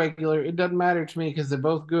spicy or regular. It doesn't matter to me because they're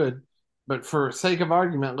both good. But for sake of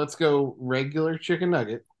argument, let's go regular chicken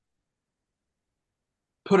nugget.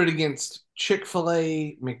 Put it against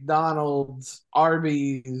Chick-fil-A, McDonald's,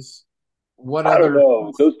 Arby's, what I don't other?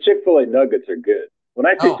 know. Those Chick-fil-A nuggets are good. When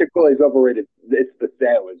I say Chick-fil-A is overrated, it's the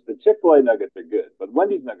sandwich. The Chick-fil-A nuggets are good, but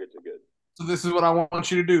Wendy's nuggets are good. So this is what I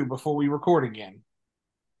want you to do before we record again.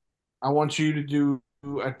 I want you to do.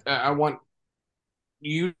 I want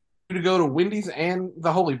you to go to Wendy's and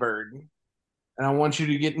the Holy Bird, and I want you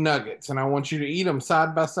to get nuggets, and I want you to eat them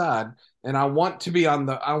side by side, and I want to be on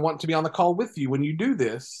the call with you when you do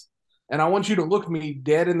this, and I want you to look me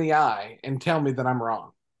dead in the eye and tell me that I'm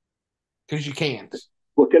wrong, because you can't.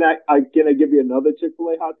 Well, can I give you another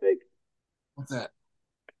Chick-fil-A hot take? What's that?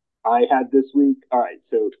 I had this week. All right,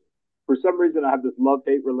 so for some reason I have this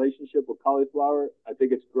love-hate relationship with cauliflower. I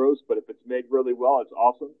think it's gross, but if it's made really well, it's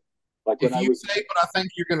awesome. Like if you say what I think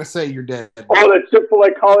you're going to say, you're dead. Oh, the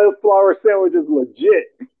Chick-fil-A cauliflower sandwich is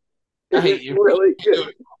legit. I hate you. Really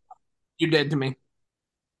good. You're dead to me.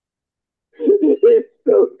 It's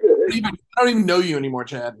so good. I don't even know you anymore,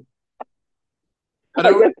 Chad.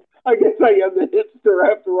 I guess I am the hipster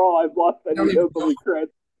after all. I've lost any hillbilly cred.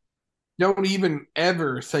 Don't even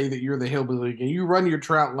ever say that you're the hillbilly. You run your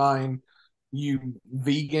trout line, you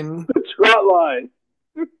vegan. The trout line.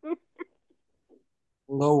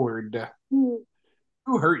 Lord. Who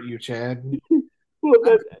hurt you, Chad?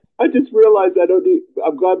 Well, I just realized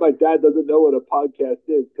I'm glad my dad doesn't know what a podcast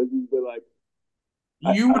is because he's been like,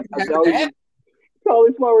 you would have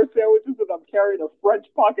cauliflower sandwiches and I'm carrying a French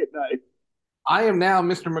pocket knife. I am now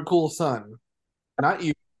Mr. McCool's son. Not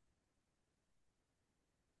you.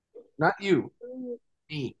 Not you.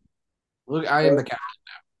 Me. Look, I am the captain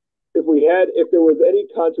now. If there was any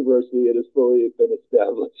controversy, it has fully been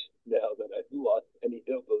established now that I've lost any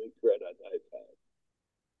hillbilly cred on iPad.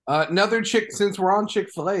 Another chick. Since we're on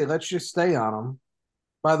Chick-fil-A, let's just stay on them.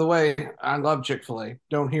 By the way, I love Chick-fil-A.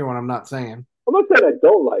 Don't hear what I'm not saying. I'm not saying I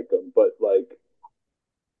don't like them, but like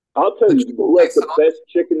I'll tell The you who Chick-fil-A has the sauce. best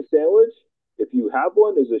chicken sandwich. If you have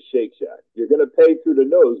one, is a Shake Shack. You're gonna pay through the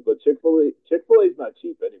nose, but Chick-fil A is not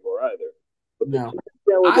cheap anymore either. But the No, chicken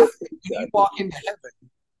sandwich I at think Shake when you Shack is walk into heaven,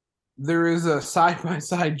 there is a side by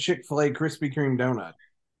side Chick-fil-A Krispy Kreme donut.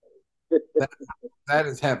 That that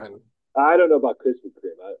is heaven. I don't know about Krispy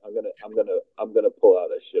Kreme. I'm gonna pull out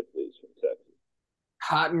a Shipley's from Texas.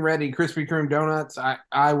 Hot and ready Krispy Kreme donuts.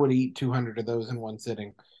 I would eat 200 of those in one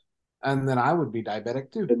sitting, and then I would be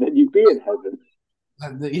diabetic too. And then you'd be in heaven.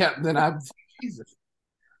 Yeah, then I Jesus.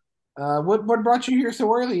 What brought you here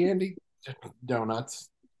so early, Andy? Donuts.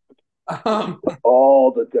 Um,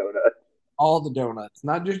 All the donuts. all the donuts,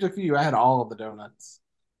 not just a few. I had all of the donuts.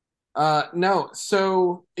 No,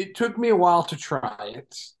 so it took me a while to try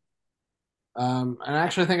it. And I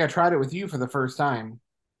actually think I tried it with you for the first time.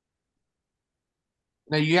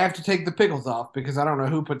 Now you have to take the pickles off because I don't know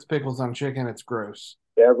who puts pickles on chicken. It's gross.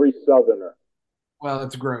 Every Southerner. Well,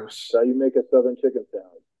 it's gross. That's how you make a Southern chicken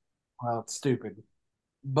sandwich. Well, it's stupid.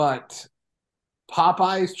 But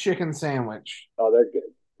Popeye's chicken sandwich Oh, they're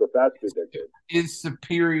good. For fast food, they're good. is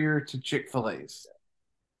superior to Chick-fil-A's.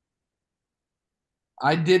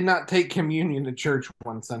 I did not take communion to church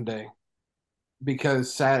one Sunday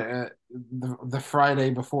because the Friday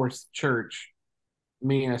before church,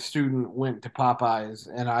 me and a student went to Popeyes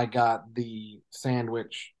and I got the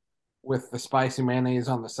sandwich with the spicy mayonnaise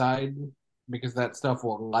on the side because that stuff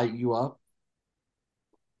will light you up.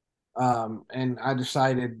 And I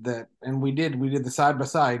decided that, and we did the side by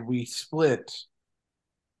side. We split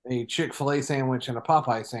a Chick-fil-A sandwich and a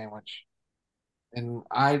Popeye sandwich. And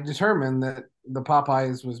I determined that the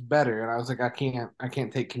Popeyes was better. And I was like, I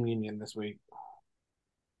can't take communion this week.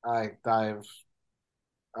 I've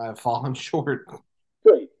fallen short.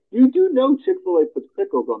 Wait, you do know Chick-fil-A puts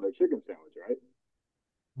pickles on their chicken sandwich, right?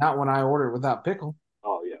 Not when I order it without pickle.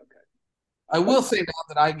 Oh yeah, okay. I will say now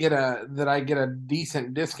that I get a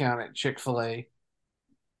decent discount at Chick-fil-A.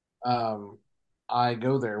 Um, I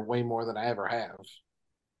go there way more than I ever have.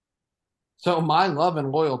 So my love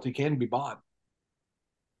and loyalty can be bought.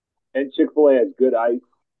 And Chick-fil-A has good ice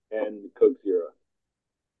and Coke Zero.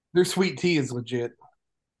 Their sweet tea is legit.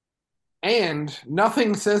 And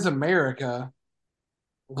nothing says America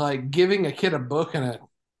like giving a kid a book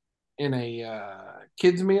in a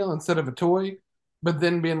kids meal instead of a toy, but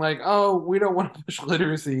then being like, "Oh, we don't want to push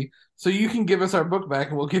literacy, so you can give us our book back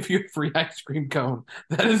and we'll give you a free ice cream cone."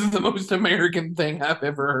 That is the most American thing I've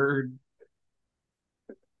ever heard.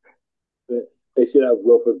 They should have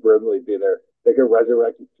Wilford Brimley be there. They could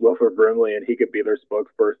resurrect Wilford Brimley and he could be their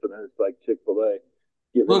spokesperson, and it's like Chick-fil-A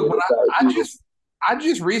giving Look, it when a I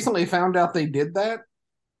just recently found out they did that,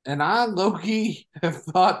 and I low key have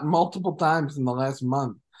thought multiple times in the last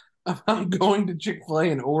month about going to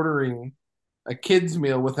Chick-fil-A and ordering a kids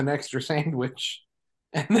meal with an extra sandwich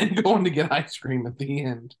and then going to get ice cream at the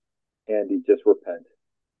end. Andy, just repent.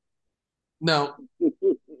 No,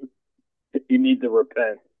 You need to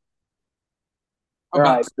repent. All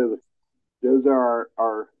about right, so those are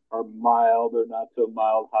our mild or not so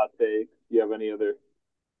mild hot takes. Do you have any other?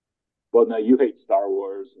 Well, no, you hate Star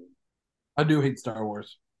Wars, and I do hate Star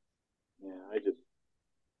Wars. yeah,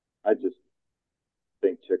 I just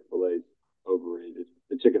think Chick-fil-A is overrated.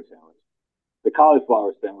 The chicken sandwich, the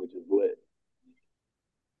cauliflower sandwich is lit.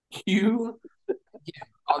 You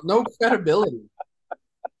no credibility.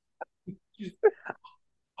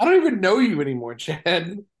 I don't even know you anymore,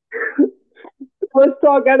 Chad. Let's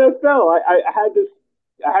talk NFL. I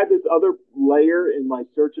had this other layer in my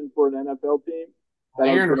searching for an NFL team that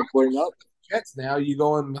I was Aaron going to bring up. Jets now. You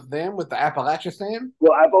going with them with the Appalachia stand?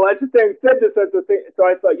 Well, Appalachian State said this as the thing, so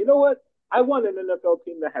I thought, you know what? I want an NFL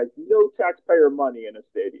team that has no taxpayer money in a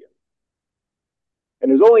stadium, and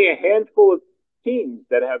there's only a handful of teams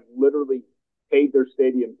that have literally paid their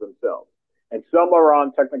stadiums themselves, and some are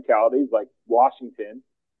on technicalities like Washington,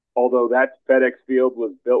 although that FedEx Field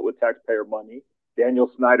was built with taxpayer money. Daniel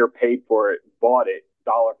Snyder paid for it, bought it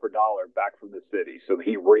dollar for dollar back from the city, so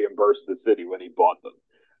he reimbursed the city when he bought them.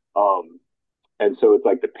 Um, and so it's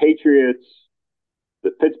like the Patriots, the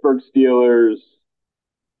Pittsburgh Steelers,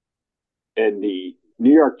 and the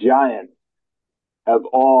New York Giants have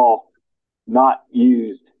all not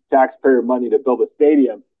used taxpayer money to build a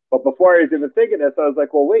stadium. But before I was even thinking this, I was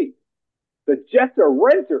like, well, wait, the Jets are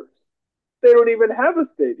renters. They don't even have a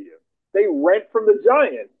stadium. They rent from the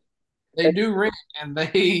Giants. They do rent and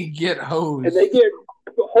they get hosed. And they get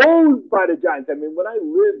hosed by the Giants. I mean, when I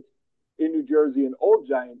lived in New Jersey, an old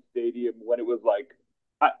Giants stadium, when it was like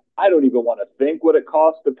I don't even want to think what it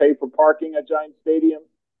costs to pay for parking at Giant Stadium,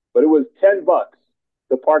 but it was $10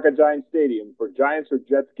 to park at Giant Stadium for Giants or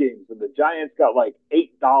Jets games, and the Giants got like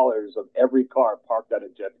 $8 of every car parked at a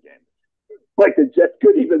Jets game. Like the Jets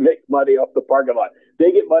couldn't even make money off the parking lot.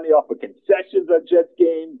 They get money off of concessions at Jets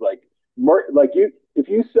games. Like you, if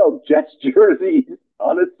you sell Jets jerseys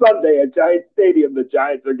on a Sunday at Giant Stadium, the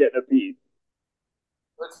Giants are getting a piece.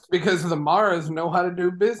 It's because the Maras know how to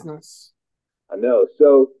do business. I know.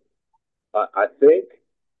 So I think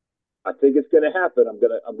it's going to happen. I'm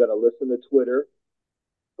gonna listen to Twitter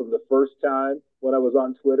from the first time when I was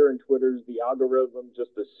on Twitter, and Twitter's the algorithm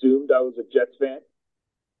just assumed I was a Jets fan.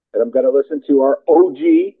 And I'm going to listen to our OG.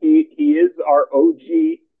 He is our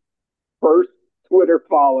OG first Twitter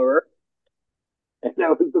follower, and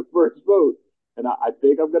that was the first vote. And I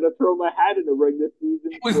think I'm going to throw my hat in the ring this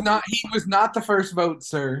season. He was not the first vote,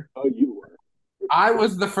 sir. Oh, you were. I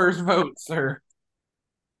was the first vote, sir.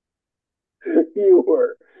 You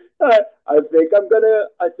were. I think I'm gonna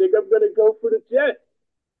go for the Jets.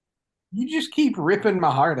 You just keep ripping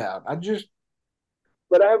my heart out.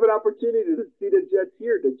 But I have an opportunity to see the Jets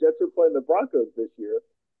here. The Jets are playing the Broncos this year,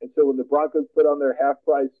 and so when the Broncos put on their half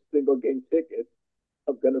price single game tickets,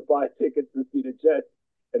 I'm gonna buy tickets to see the Jets,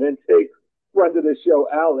 and then take friend of the show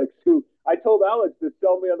Alex, who I told Alex to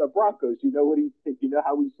sell me on the Broncos. You know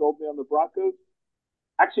how he sold me on the Broncos?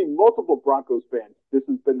 Actually, multiple Broncos fans. This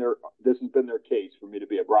has been their case for me to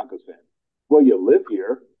be a Broncos fan. Well, you live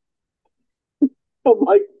here. I'm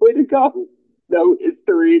like, way to go. No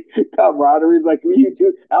history, camaraderie. Like, you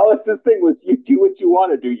do. Alice's thing was, you do what you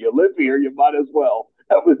want to do. You live here, you might as well.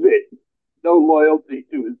 That was it. No loyalty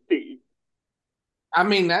to his team. I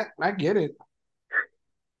mean, that I get it.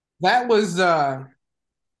 That was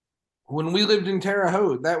when we lived in Terre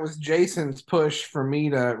Haute. That was Jason's push for me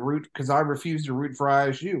to root, because I refused to root for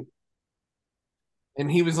ISU.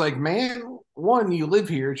 And he was like, man, one, you live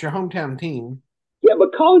here, it's your hometown team. Yeah,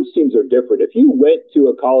 but college teams are different. If you went to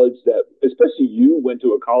a college that, especially you went to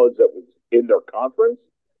a college that was in their conference,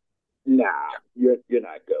 nah, you're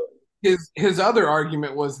not going. His other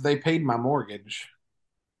argument was they paid my mortgage.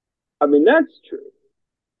 I mean, that's true.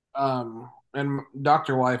 And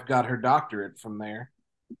Dr. Wife got her doctorate from there.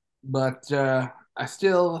 But I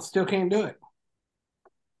still can't do it.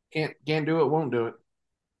 Can't do it, won't do it.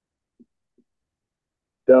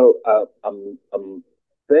 So I'm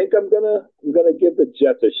think I'm gonna give the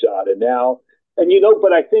Jets a shot.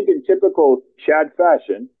 But I think in typical Chad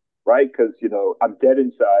fashion, right? Because I'm dead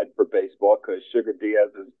inside for baseball because Sugar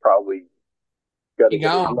Diaz is probably got to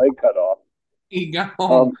get his leg cut off. He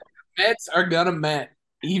gone. Mets are gonna Met,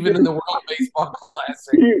 even in the World Baseball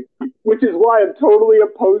Classic. Which is why I'm totally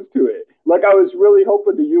opposed to it. Like, I was really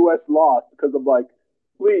hoping the U.S. lost because I'm like,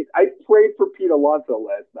 please, I prayed for Pete Alonso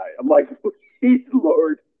last night. I'm like, please,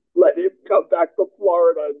 Lord, let him come back to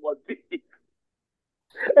Florida in one piece.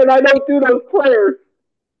 And I don't do those players.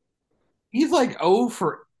 He's like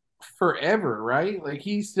for forever, right? Like,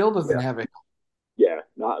 he still doesn't have it. Yeah,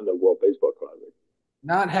 not in the World Baseball Classic.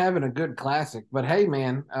 Not having a good classic. But hey,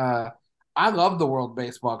 man, I love the World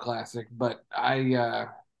Baseball Classic, but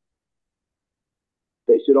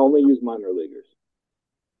they should only use minor leaguers.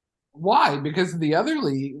 Why? Because the other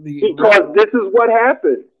league. Because this is what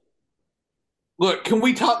happens. Look, can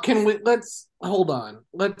we talk? Let's hold on.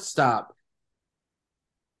 Let's stop.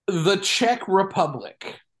 The Czech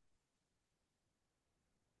Republic.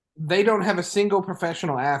 They don't have a single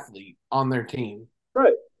professional athlete on their team.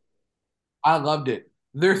 Right. I loved it.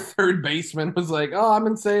 Their third baseman was like, "Oh, I'm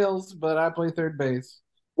in sales, but I play third base."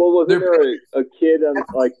 Well, wasn't there a kid on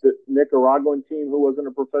like the Nicaraguan team who wasn't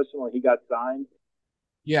a professional and he got signed?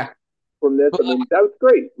 Yeah. From this, I mean, that was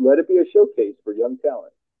great. Let it be a showcase for young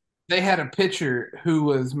talent. They had a pitcher who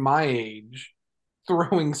was my age,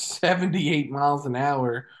 throwing 78 miles an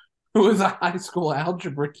hour, who was a high school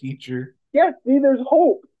algebra teacher. Yeah, see, there's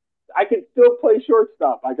hope. I can still play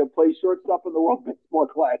shortstop. I can play shortstop in the World Baseball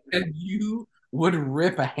Classic. And you would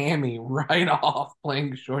rip a hammy right off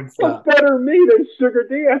playing shortstop. What's better me than Sugar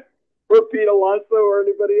Diaz or Pete Alonso or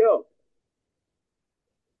anybody else?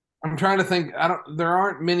 I'm trying to think. There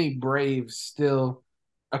aren't many Braves still.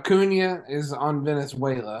 Acuna is on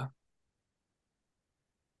Venezuela.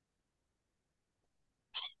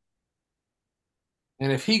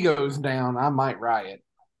 And if he goes down, I might riot.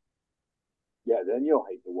 Yeah, then you'll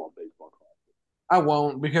hate the World Baseball Classic. I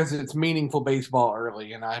won't, because it's meaningful baseball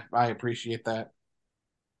early, and I appreciate that.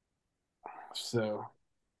 So,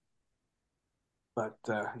 but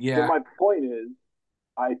yeah. So my point is,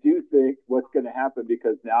 I do think what's going to happen,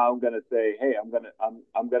 because now I'm going to say, hey, I'm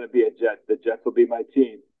going to be a Jet. The Jets will be my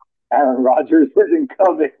team. Aaron Rodgers isn't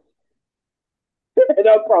coming. and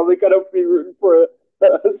I'm probably going to be rooting for a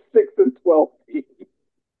 6-12 team.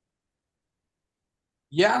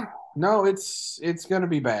 Yeah, no, it's gonna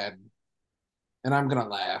be bad, and I'm gonna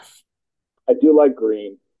laugh. I do like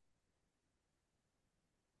green.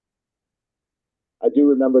 I do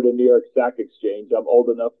remember the New York Stock Exchange. I'm old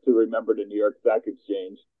enough to remember the New York Stock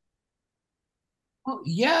Exchange. Well,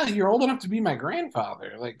 yeah, you're old enough to be my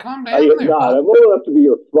grandfather. Like, calm I down am there, not. Pop. I'm old enough to be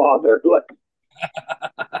your father. Like,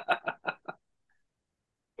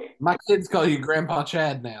 My kids call you Grandpa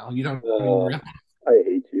Chad now. You don't even uh, realize. I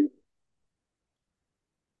hate you.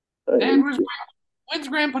 I Dad, hate you. when's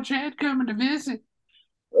Grandpa Chad coming to visit?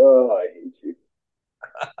 Oh, I hate you.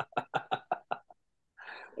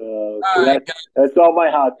 All So right, that's all my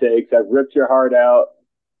hot takes. I've ripped your heart out.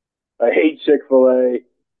 I hate Chick-fil-A.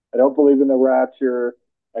 I don't believe in the rapture.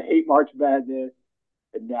 I hate March Madness.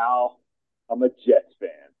 And now I'm a Jets fan.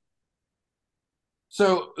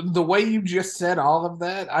 so the way you just said all of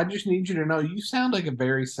that, I just need you to know you sound like a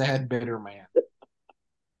very sad, bitter man.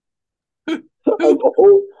 I'm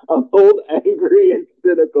old, I'm old, angry, and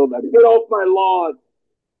cynical. Now get off my lawn.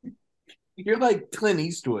 You're like Clint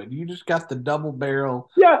Eastwood. You just got the double barrel.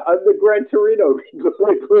 Yeah, I'm the Gran Torino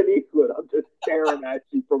like Clint Eastwood. I'm just staring at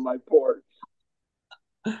you from my porch.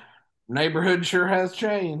 Neighborhood sure has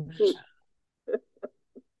changed.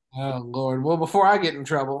 Oh Lord. Well, before I get in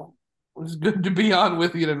trouble, it's good to be on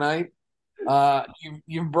with you tonight.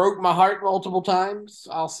 You've broke my heart multiple times.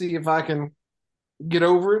 I'll see if I can get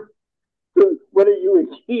over it. When are you and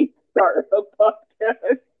Keith start a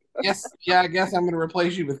podcast? Yes, yeah, I guess I'm going to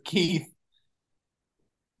replace you with Keith.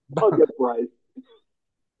 I'll get Bryce.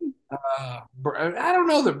 I don't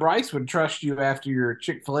know that Bryce would trust you after your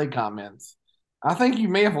Chick-fil-A comments. I think you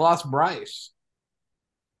may have lost Bryce.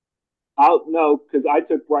 I'll no, because I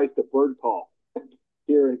took Bryce to Bird Call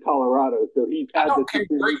here in Colorado, so he's I had the don't care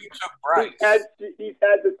where superior, you took he's had Bryce. he's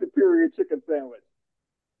had the superior chicken sandwich.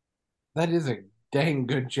 That is a dang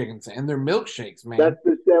good chicken sandwich. And their milkshakes, man. That's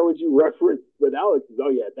the sandwich you referenced with Alex. Oh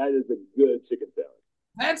yeah, that is a good chicken sandwich.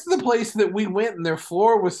 That's the place that we went, and their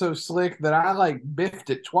floor was so slick that I like biffed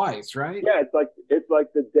it twice, right? Yeah, it's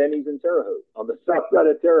like the Denny's in Terre Haute. On the south side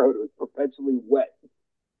of Terre Haute, it was perpetually wet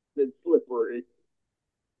and slippery.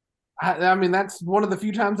 I mean, that's one of the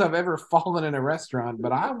few times I've ever fallen in a restaurant,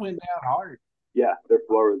 but I went down hard. Yeah, their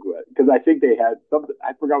floor was wet because I think they had something.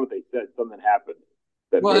 I forgot what they said. Something happened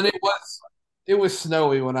that Well, made and it was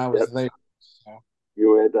snowy when I yep, was there. So,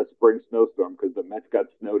 you had that spring snowstorm because the Mets got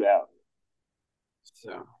snowed out.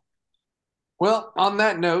 so. Well, on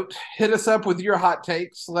that note, hit us up with your hot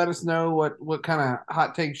takes. Let us know what kind of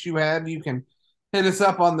hot takes you have. You can hit us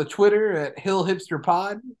up on the Twitter at Hill Hipster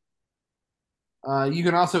Pod. You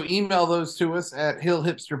can also email those to us at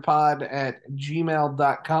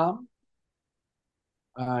hillhipsterpod@gmail.com.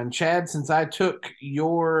 And Chad, since I took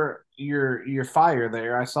your fire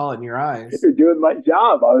there, I saw it in your eyes. You're doing my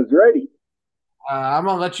job. I was ready. I'm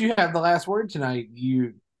gonna let you have the last word tonight.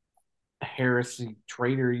 You heresy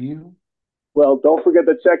traitor, you. Well, don't forget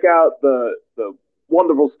to check out the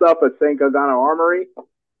wonderful stuff at St. Gargano Armory,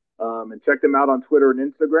 and check them out on Twitter and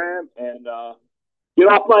Instagram. And get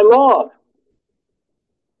off my lawn.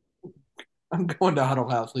 I'm going to Huddle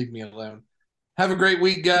House. Leave me alone. Have a great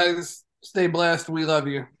week, guys. Stay blessed. We love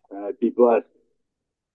you. Be blessed.